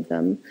all of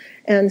them.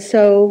 And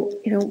so,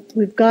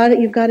 you've got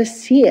to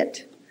see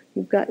it.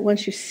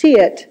 Once you see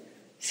it,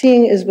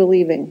 seeing is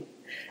believing.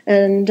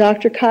 And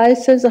Dr. Kai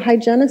says a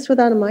hygienist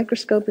without a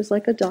microscope is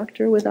like a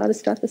doctor without a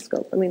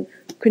stethoscope. I mean,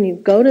 can you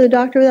go to the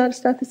doctor without a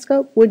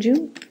stethoscope? Would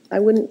you? I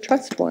wouldn't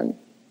trust one.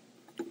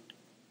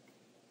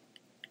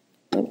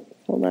 Oh,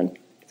 hold on,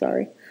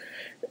 sorry.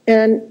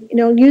 And,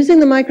 using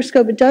the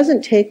microscope, it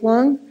doesn't take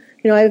long.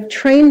 I've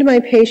trained my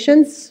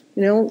patients,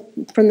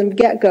 from the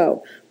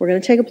get-go. We're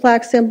going to take a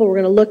plaque sample, we're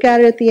going to look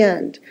at it at the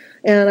end.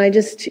 And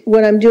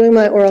when I'm doing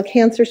my oral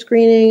cancer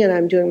screening and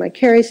I'm doing my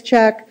caries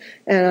check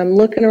and I'm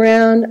looking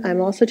around, I'm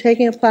also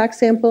taking a plaque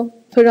sample,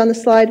 put it on the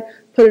slide,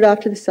 put it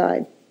off to the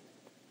side.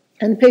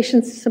 And the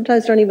patients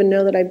sometimes don't even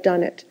know that I've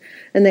done it.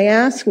 And they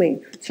ask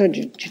me, so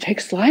did you take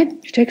a slide?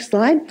 Did you take a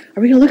slide?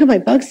 Are we going to look at my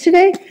bugs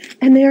today?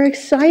 And they're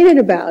excited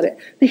about it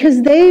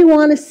because they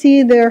want to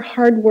see their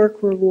hard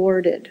work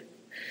rewarded.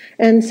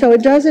 And so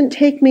it doesn't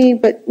take me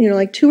but,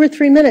 like 2 or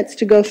 3 minutes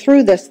to go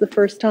through this the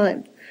first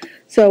time.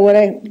 So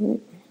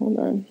hold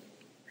on.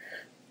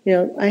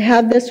 I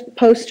have this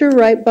poster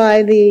right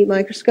by the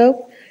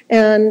microscope,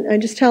 and I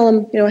just tell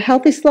them, a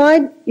healthy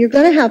slide, you're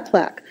going to have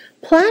plaque.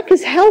 Plaque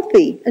is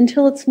healthy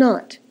until it's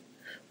not.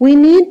 We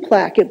need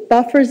plaque. It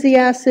buffers the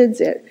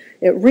acids, it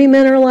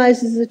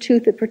remineralizes the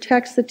tooth, it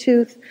protects the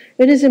tooth.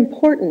 It is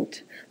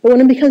important. But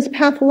when it becomes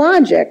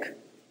pathologic,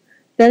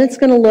 then it's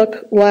going to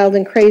look wild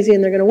and crazy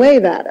and they're going to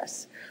wave at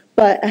us.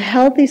 But a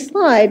healthy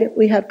slide,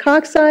 we have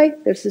cocci,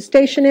 there's the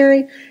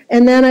stationary,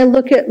 and then I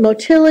look at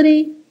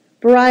motility,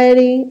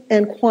 variety,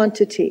 and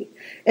quantity.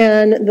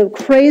 And the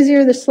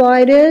crazier the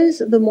slide is,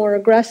 the more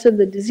aggressive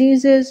the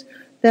disease is,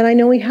 then I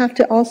know we have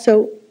to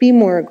also be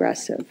more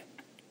aggressive.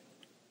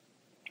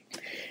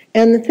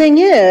 And the thing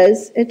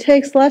is, it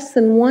takes less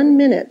than 1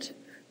 minute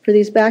for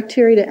these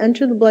bacteria to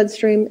enter the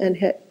bloodstream and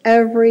hit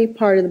every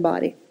part of the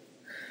body.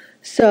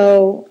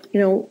 So,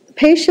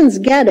 patients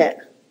get it.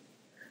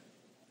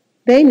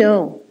 They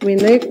know. I mean,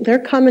 they're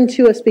coming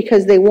to us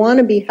because they want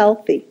to be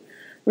healthy.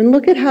 I mean,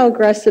 look at how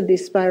aggressive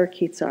these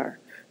spirochetes are.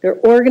 They're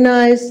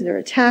organized, they're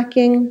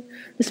attacking.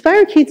 The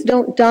spirochetes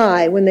don't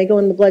die when they go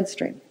in the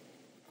bloodstream.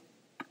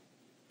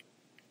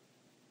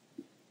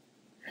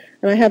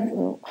 And I have,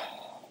 all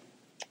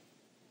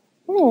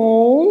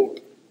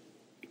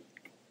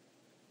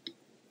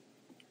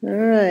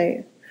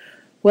right.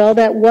 Well,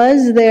 that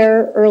was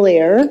there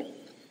earlier.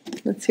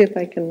 Let's see if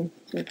I can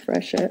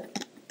refresh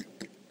it.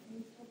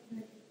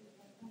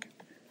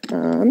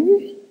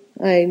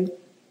 I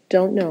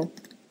don't know.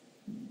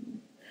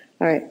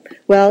 All right.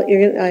 Well,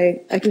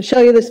 I can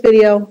show you this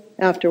video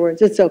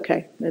afterwards. It's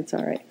okay. It's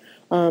all right.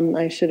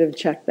 I should have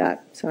checked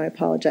that, so I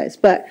apologize.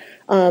 But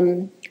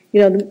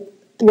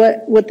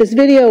what this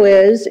video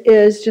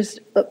is just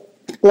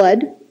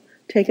blood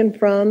taken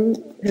from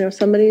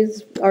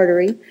somebody's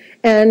artery,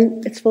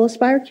 and it's full of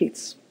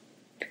spirochetes.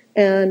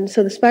 And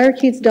so the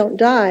spirochetes don't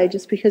die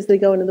just because they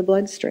go into the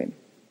bloodstream.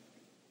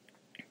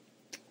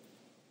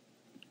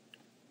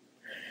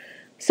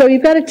 So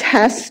you've got to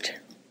test.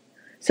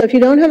 So if you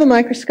don't have a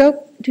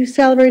microscope, do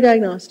salivary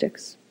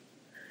diagnostics.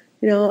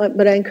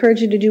 But I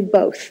encourage you to do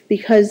both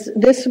because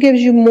this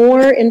gives you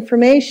more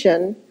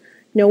information,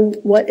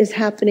 what is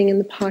happening in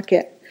the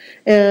pocket.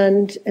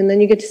 And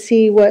then you get to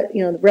see what,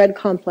 the red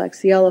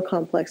complex, the yellow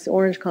complex, the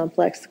orange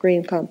complex, the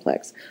green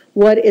complex,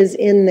 what is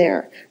in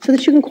there, so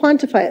that you can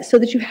quantify it, so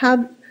that you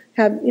have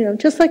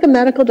just like a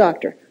medical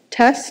doctor,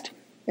 test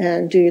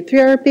and do your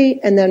therapy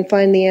and then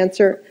find the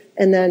answer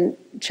and then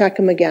check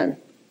them again.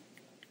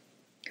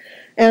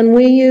 And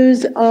we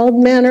use all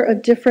manner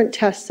of different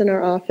tests in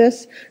our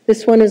office.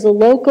 This one is a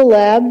local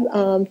lab,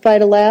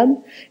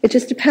 Phytolab. It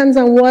just depends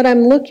on what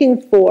I'm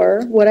looking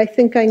for, what I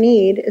think I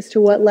need, as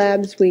to what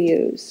labs we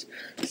use.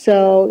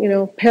 So, you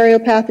know,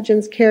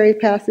 periopathogens,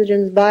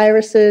 carriopathogens,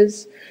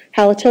 viruses,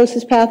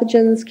 halitosis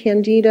pathogens,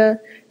 candida,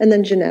 and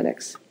then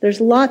genetics. There's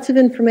lots of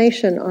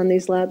information on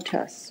these lab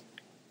tests.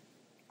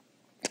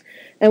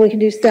 And we can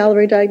do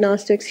salivary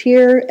diagnostics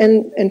here,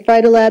 and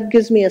Phytolab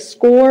gives me a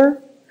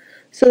score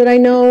so that I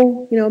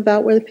know, you know,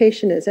 about where the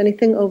patient is.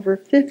 Anything over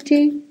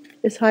 50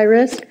 is high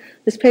risk.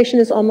 This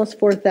patient is almost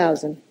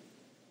 4,000.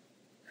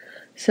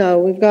 So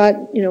we've got,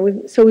 you know,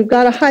 we've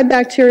got a high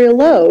bacterial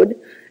load,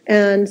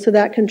 and so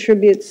that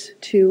contributes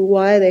to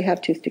why they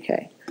have tooth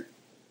decay.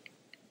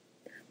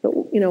 But,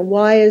 you know,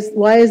 why is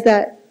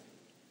the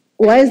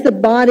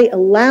body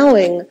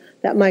allowing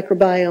that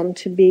microbiome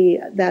to be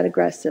that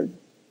aggressive?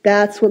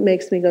 That's what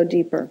makes me go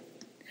deeper.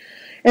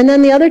 And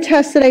then the other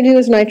test that I do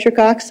is nitric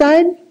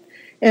oxide.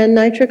 And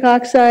nitric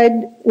oxide,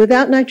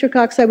 without nitric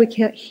oxide, we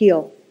can't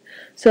heal.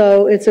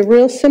 So it's a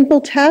real simple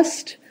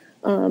test,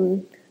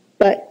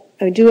 but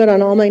I do it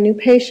on all my new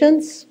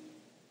patients.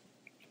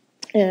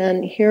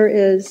 And here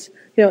is,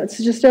 you know, it's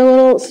just a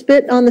little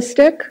spit on the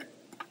stick.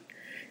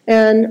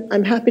 And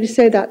I'm happy to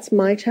say that's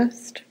my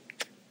test.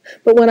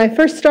 But when I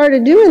first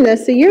started doing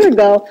this a year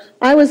ago,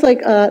 I was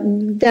like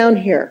down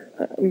here,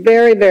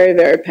 very, very,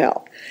 very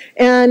pale.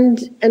 And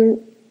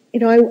you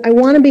know, I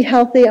want to be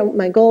healthy.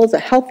 My goal is a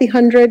healthy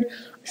 100.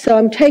 So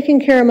I'm taking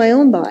care of my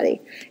own body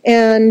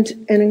and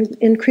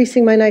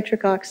increasing my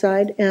nitric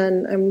oxide.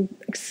 And I'm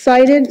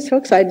excited, so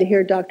excited to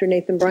hear Dr.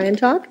 Nathan Bryan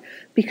talk,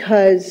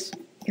 because,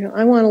 you know,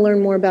 I want to learn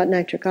more about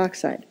nitric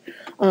oxide.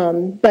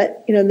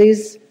 But, you know,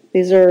 these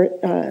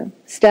are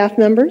staff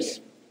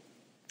members.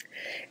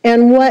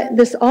 And what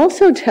this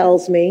also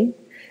tells me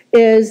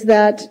is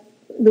that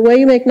the way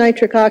you make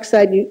nitric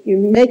oxide, you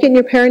make it in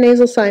your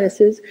paranasal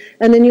sinuses,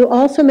 and then you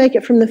also make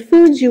it from the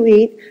foods you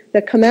eat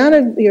that come out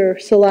of your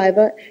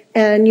saliva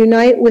and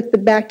unite with the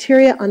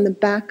bacteria on the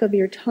back of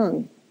your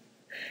tongue.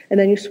 And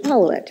then you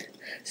swallow it.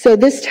 So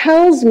this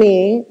tells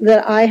me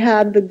that I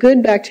have the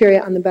good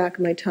bacteria on the back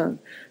of my tongue.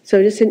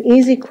 So just an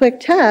easy, quick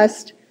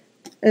test,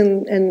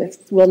 and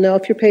we'll know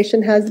if your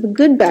patient has the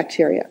good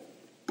bacteria,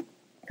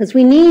 because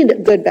we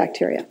need good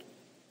bacteria.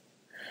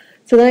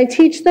 So then I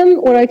teach them,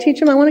 what I teach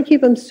them, I want to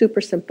keep them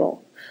super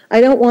simple. I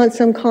don't want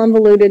some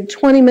convoluted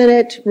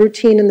 20-minute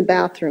routine in the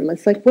bathroom.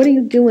 It's like, what are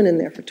you doing in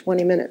there for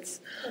 20 minutes?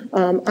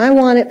 I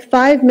want it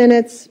 5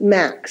 minutes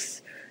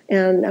max.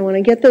 And I want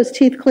to get those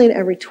teeth clean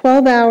every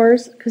 12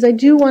 hours, because I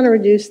do want to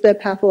reduce the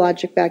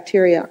pathologic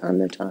bacteria on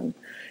the tongue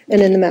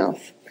and in the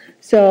mouth.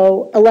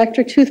 So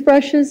electric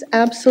toothbrushes,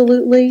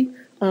 absolutely.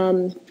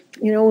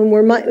 You know,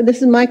 when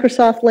this is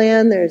Microsoft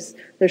land, there's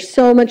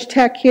so much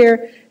tech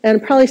here,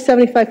 and probably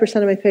 75%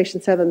 of my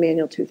patients have a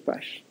manual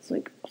toothbrush. It's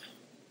like,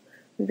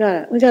 we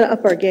gotta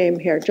up our game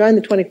here. Join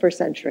the 21st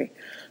century.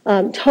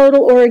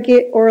 Total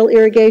oral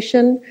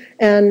irrigation,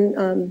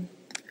 and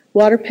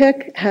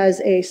Waterpick has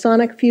a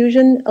Sonic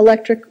Fusion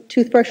electric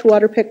toothbrush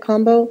Waterpick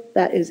combo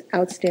that is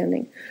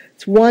outstanding.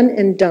 It's one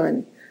and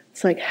done.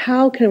 It's like,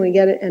 how can we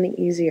get it any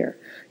easier?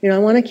 You know, I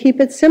want to keep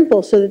it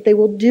simple so that they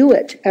will do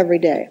it every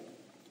day.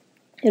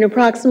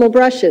 Interproximal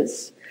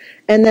brushes.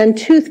 And then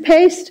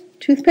toothpaste.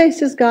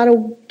 Toothpaste has got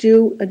to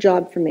do a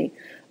job for me.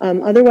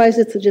 Otherwise,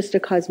 it's just a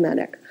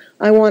cosmetic.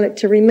 I want it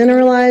to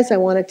remineralize. I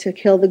want it to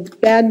kill the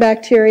bad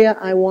bacteria.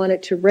 I want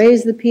it to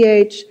raise the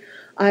pH.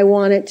 I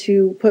want it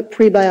to put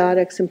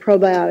prebiotics and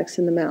probiotics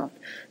in the mouth.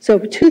 So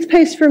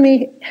toothpaste for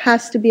me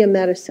has to be a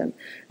medicine.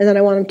 And then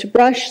I want them to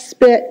brush,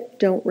 spit,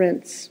 don't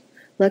rinse.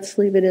 Let's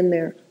leave it in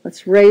there.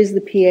 Let's raise the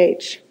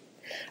pH.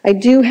 I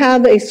do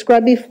have a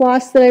scrubby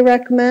floss that I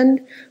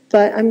recommend,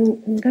 but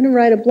I'm going to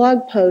write a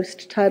blog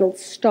post titled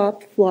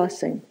Stop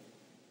Flossing,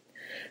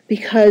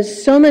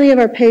 because so many of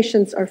our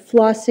patients are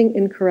flossing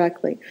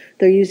incorrectly.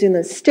 They're using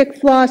the stick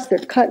floss, they're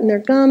cutting their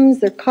gums,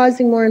 they're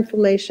causing more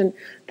inflammation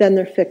than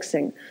they're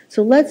fixing.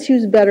 So let's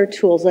use better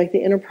tools like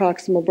the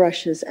interproximal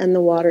brushes and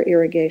the water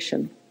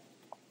irrigation.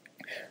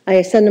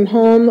 I send them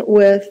home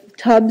with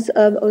tubs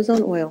of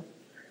ozone oil.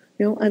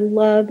 You know, I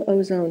love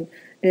ozone.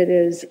 It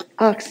is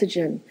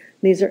oxygen.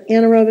 These are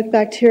anaerobic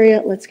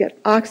bacteria. Let's get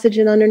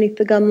oxygen underneath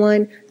the gum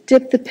line.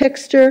 Dip the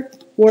pixter,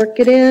 work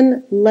it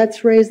in.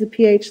 Let's raise the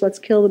pH. Let's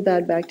kill the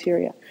bad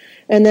bacteria.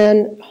 And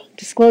then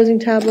disclosing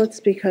tablets,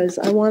 because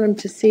I want them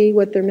to see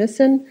what they're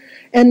missing.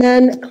 And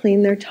then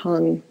clean their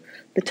tongue.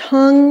 The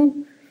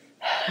tongue,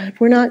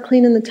 if we're not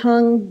cleaning the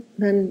tongue,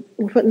 then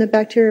we're putting the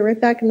bacteria right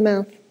back in the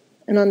mouth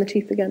and on the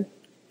teeth again.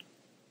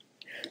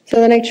 So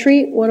then I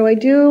treat. What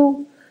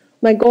do?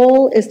 My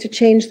goal is to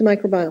change the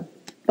microbiome,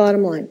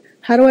 bottom line.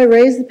 How do I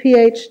raise the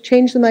pH,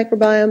 change the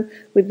microbiome?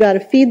 We've got to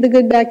feed the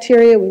good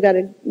bacteria. We've got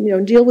to, you know,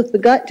 deal with the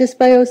gut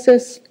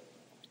dysbiosis,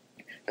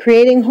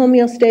 creating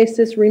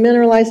homeostasis,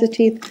 remineralize the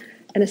teeth,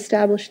 and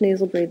establish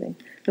nasal breathing.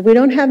 If we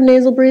don't have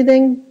nasal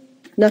breathing,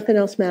 nothing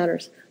else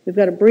matters. We've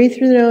got to breathe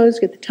through the nose,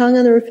 get the tongue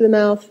on the roof of the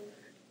mouth,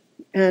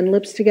 and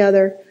lips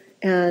together,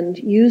 and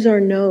use our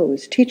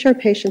nose. Teach our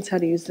patients how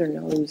to use their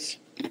nose.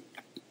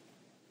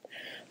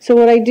 So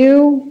what I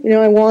do,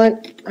 I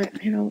want,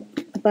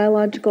 a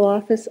biological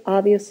office,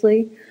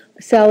 obviously,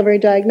 salivary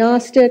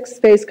diagnostics,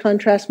 phase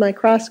contrast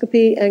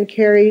microscopy, and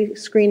carry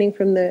screening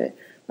from the,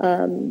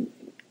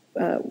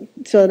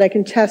 so that I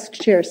can test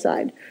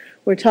chairside.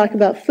 We're talking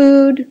about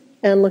food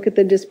and look at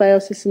the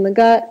dysbiosis in the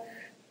gut,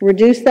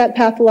 reduce that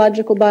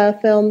pathological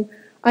biofilm.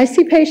 I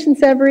see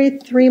patients every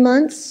 3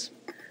 months.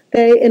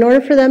 In order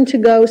for them to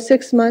go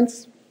 6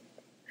 months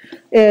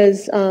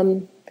is,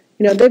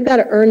 they've got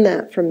to earn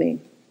that from me.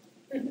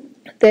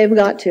 They've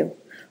got to.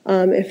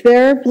 If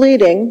they're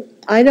bleeding,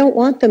 I don't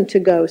want them to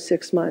go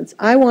 6 months.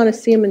 I want to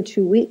see them in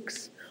 2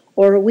 weeks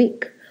or a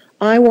week.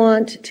 I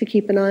want to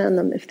keep an eye on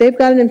them. If they've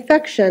got an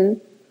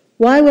infection,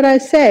 why would I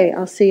say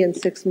I'll see you in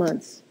 6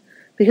 months?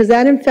 Because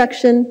that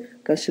infection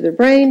goes to their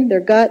brain,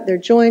 their gut, their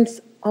joints,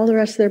 all the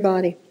rest of their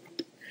body.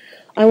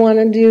 I want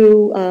to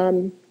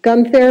do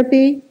gum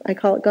therapy. I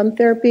call it gum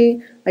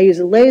therapy. I use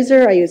a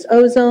laser. I use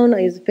ozone. I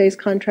use a phase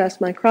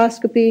contrast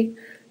microscopy.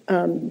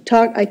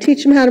 I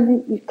teach them how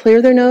to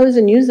clear their nose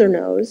and use their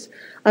nose.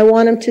 I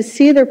want them to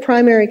see their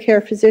primary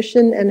care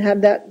physician and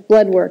have that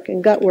blood work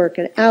and gut work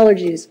and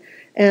allergies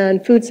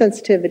and food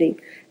sensitivity.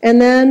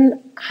 And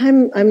then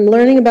I'm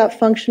learning about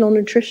functional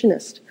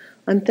nutritionist.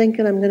 I'm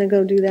thinking I'm going to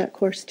go do that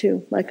course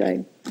too, like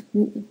I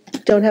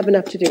don't have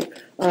enough to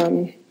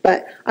do.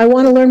 But I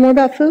want to learn more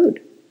about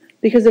food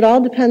because it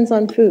all depends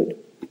on food.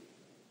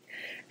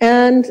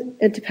 And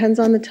it depends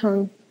on the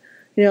tongue.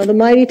 The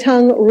mighty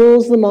tongue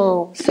rules them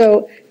all.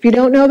 So if you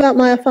don't know about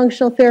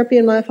myofunctional therapy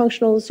and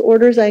myofunctional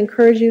disorders, I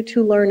encourage you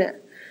to learn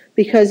it.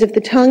 Because if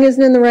the tongue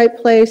isn't in the right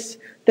place,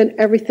 then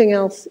everything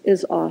else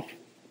is off.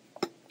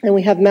 And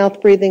we have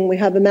mouth breathing. We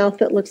have a mouth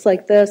that looks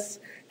like this,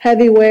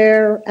 heavy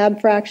wear,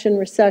 abfraction,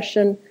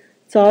 recession.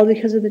 It's all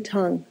because of the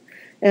tongue.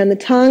 And the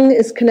tongue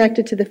is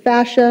connected to the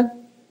fascia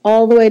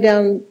all the way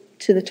down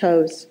to the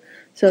toes.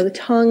 So the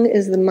tongue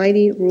is the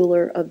mighty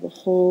ruler of the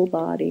whole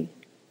body.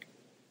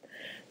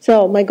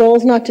 So my goal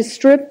is not to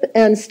strip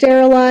and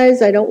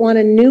sterilize. I don't want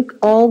to nuke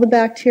all the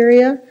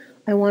bacteria.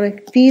 I want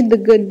to feed the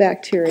good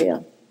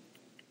bacteria.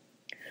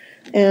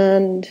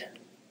 And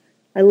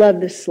I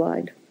love this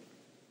slide.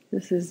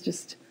 This is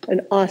just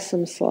an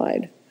awesome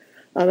slide.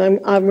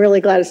 I'm really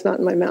glad it's not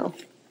in my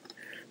mouth.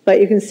 But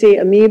you can see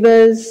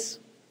amoebas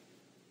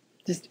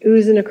just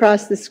oozing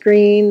across the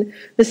screen.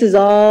 This is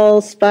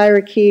all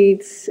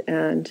spirochetes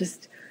and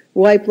just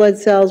white blood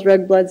cells,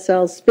 red blood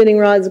cells, spinning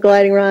rods,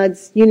 gliding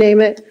rods, you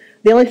name it.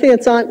 The only thing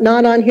that's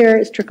not on here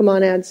is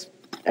trichomonads.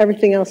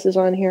 Everything else is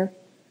on here.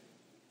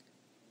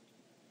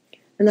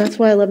 And that's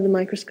why I love the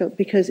microscope,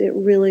 because it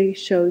really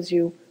shows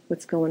you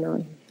what's going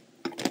on.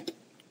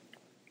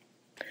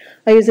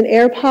 I use an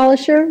air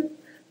polisher.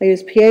 I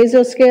use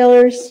piezo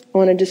scalers. I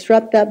want to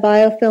disrupt that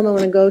biofilm. I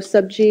want to go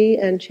sub-G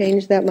and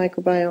change that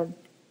microbiome.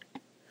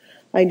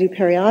 I do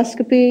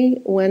perioscopy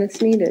when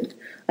it's needed.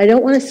 I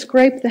don't want to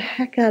scrape the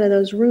heck out of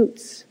those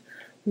roots.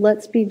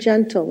 Let's be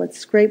gentle. Let's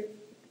scrape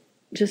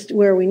just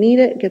where we need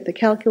it, get the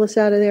calculus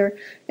out of there,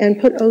 and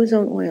put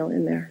ozone oil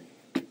in there.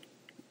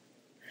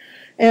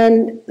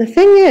 And the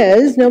thing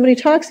is, nobody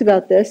talks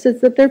about this, is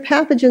that they're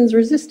pathogens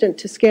resistant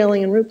to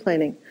scaling and root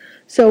planing.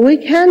 So we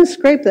can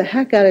scrape the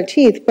heck out of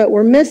teeth, but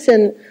we're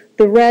missing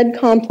the red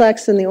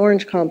complex and the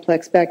orange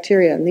complex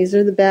bacteria, and these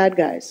are the bad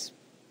guys.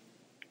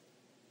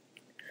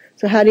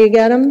 So how do you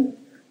get them?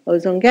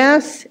 Ozone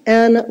gas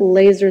and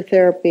laser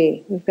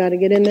therapy. We've got to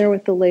get in there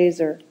with the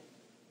laser.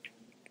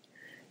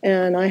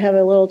 And I have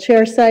a little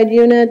chairside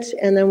unit,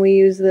 and then we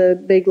use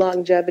the big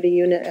longevity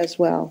unit as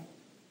well.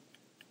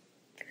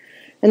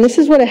 And this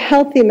is what a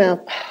healthy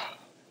mouth,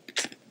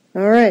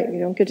 all right, you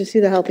don't get to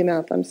see the healthy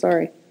mouth, I'm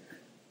sorry.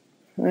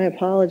 I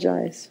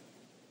apologize.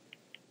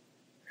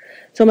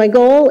 So my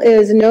goal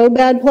is no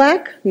bad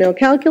plaque, no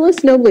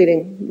calculus, no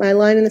bleeding. My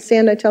line in the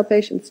sand, I tell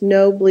patients,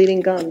 no bleeding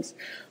gums.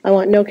 I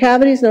want no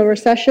cavities, no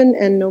recession,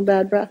 and no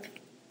bad breath.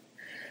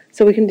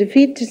 So we can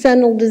defeat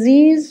descendal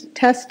disease,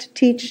 test,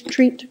 teach,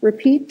 treat,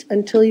 repeat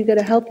until you get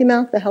a healthy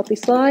mouth, a healthy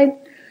slide.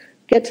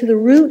 Get to the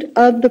root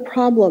of the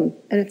problem,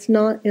 and it's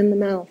not in the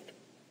mouth.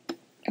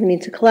 You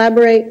need to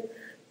collaborate.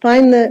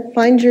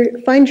 Find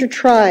your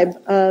tribe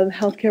of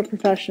healthcare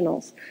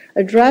professionals.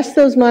 Address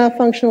those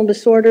myofunctional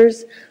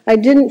disorders. I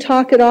didn't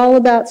talk at all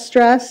about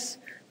stress,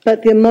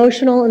 but the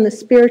emotional and the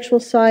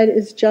spiritual side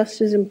is just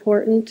as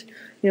important.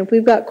 If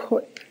we've got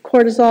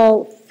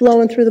cortisol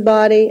flowing through the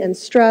body and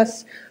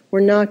stress, we're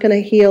not going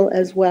to heal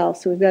as well.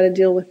 So we've got to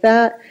deal with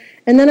that.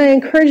 And then I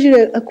encourage you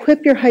to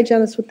equip your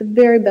hygienist with the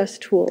very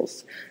best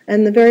tools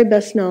and the very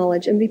best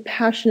knowledge and be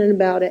passionate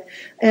about it.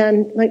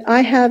 And like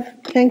I have,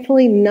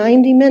 thankfully,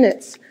 90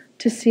 minutes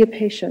to see a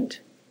patient.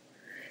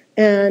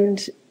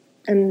 And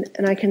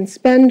I can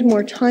spend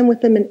more time with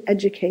them and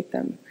educate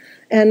them.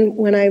 And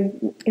when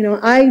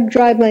I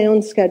drive my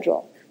own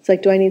schedule. It's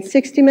like, do I need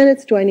 60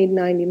 minutes? Do I need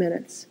 90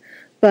 minutes?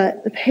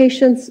 But the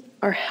patients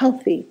are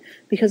healthy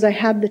because I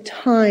have the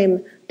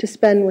time to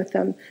spend with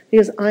them,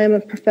 because I am a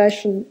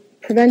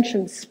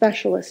prevention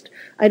specialist.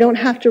 I don't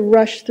have to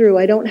rush through.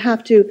 I don't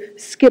have to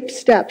skip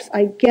steps.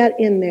 I get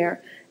in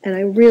there and I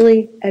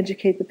really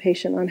educate the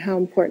patient on how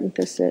important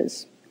this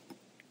is.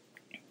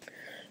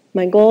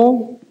 My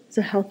goal is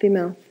a healthy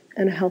mouth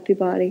and a healthy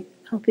body,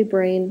 healthy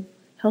brain,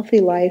 healthy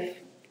life.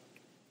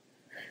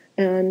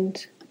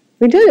 And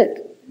we did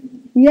it.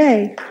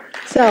 Yay.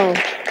 So,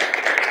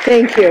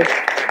 thank you.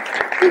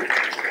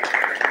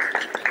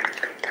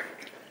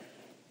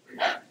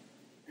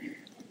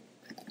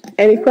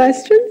 Any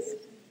questions?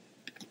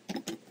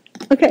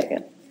 Okay.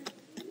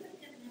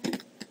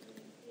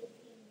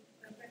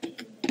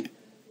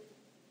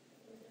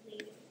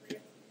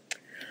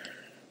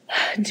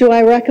 Do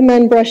I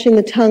recommend brushing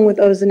the tongue with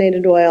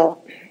ozonated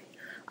oil?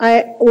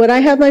 What I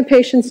have my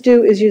patients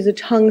do is use a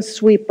tongue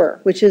sweeper,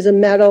 which is a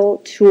metal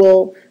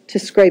tool to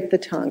scrape the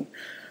tongue.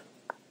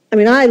 I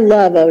mean, I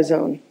love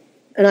ozone,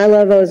 and I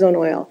love ozone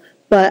oil,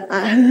 but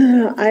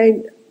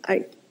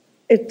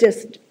it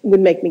just would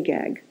make me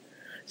gag.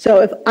 So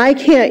if I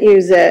can't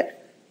use it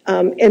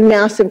in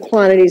massive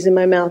quantities in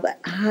my mouth,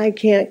 I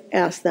can't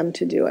ask them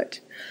to do it.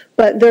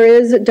 But there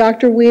is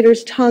Dr.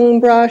 Weider's tongue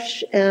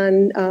brush,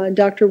 and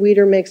Dr.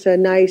 Weider makes a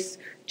nice,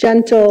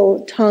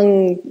 gentle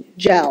tongue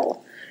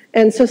gel.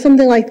 And so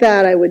something like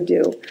that I would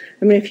do.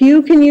 I mean, if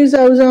you can use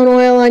ozone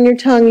oil on your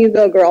tongue, you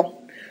go, girl.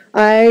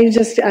 It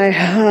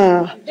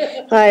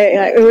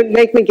would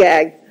make me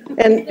gag.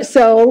 And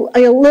so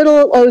a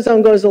little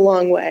ozone goes a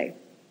long way.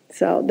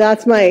 So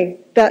that's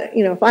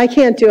if I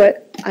can't do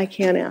it, I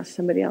can't ask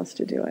somebody else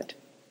to do it.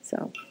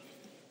 So,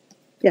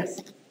 yes.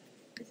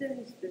 Is there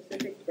a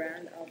specific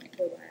brand of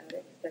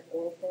probiotics, like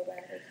oral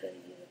probiotics that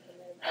you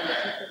recommend? And the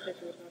toothpaste that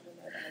you were talking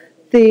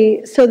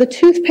about? So the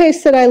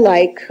toothpaste that I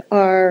like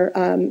are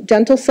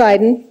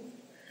Dental-Sidon.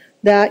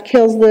 That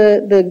kills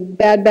the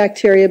bad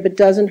bacteria but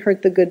doesn't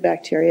hurt the good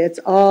bacteria. It's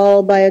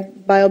all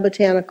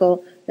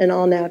biobotanical and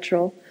all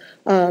natural.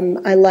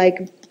 I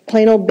like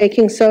plain old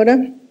baking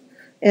soda.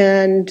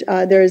 And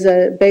there's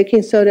a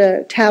baking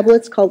soda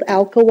tablets called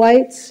Alka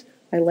Whites.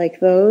 I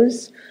like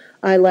those.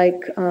 I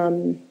like,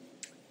 what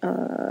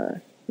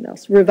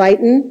else?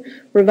 Revitin.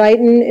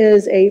 Revitin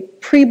is a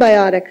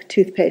prebiotic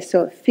toothpaste,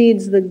 so it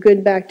feeds the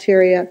good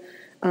bacteria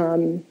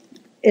in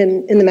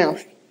the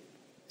mouth.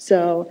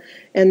 So,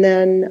 and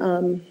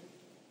then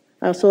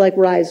I also like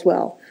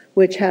Risewell,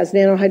 which has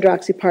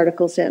nanohydroxy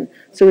particles in.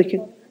 So we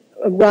can,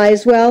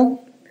 Risewell,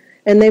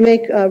 and they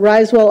make,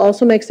 Risewell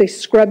also makes a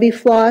scrubby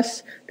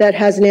floss that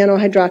has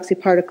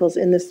nanohydroxy particles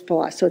in this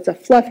floss. So it's a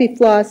fluffy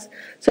floss.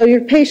 So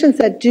your patients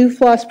that do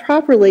floss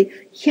properly,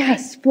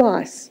 yes,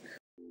 floss.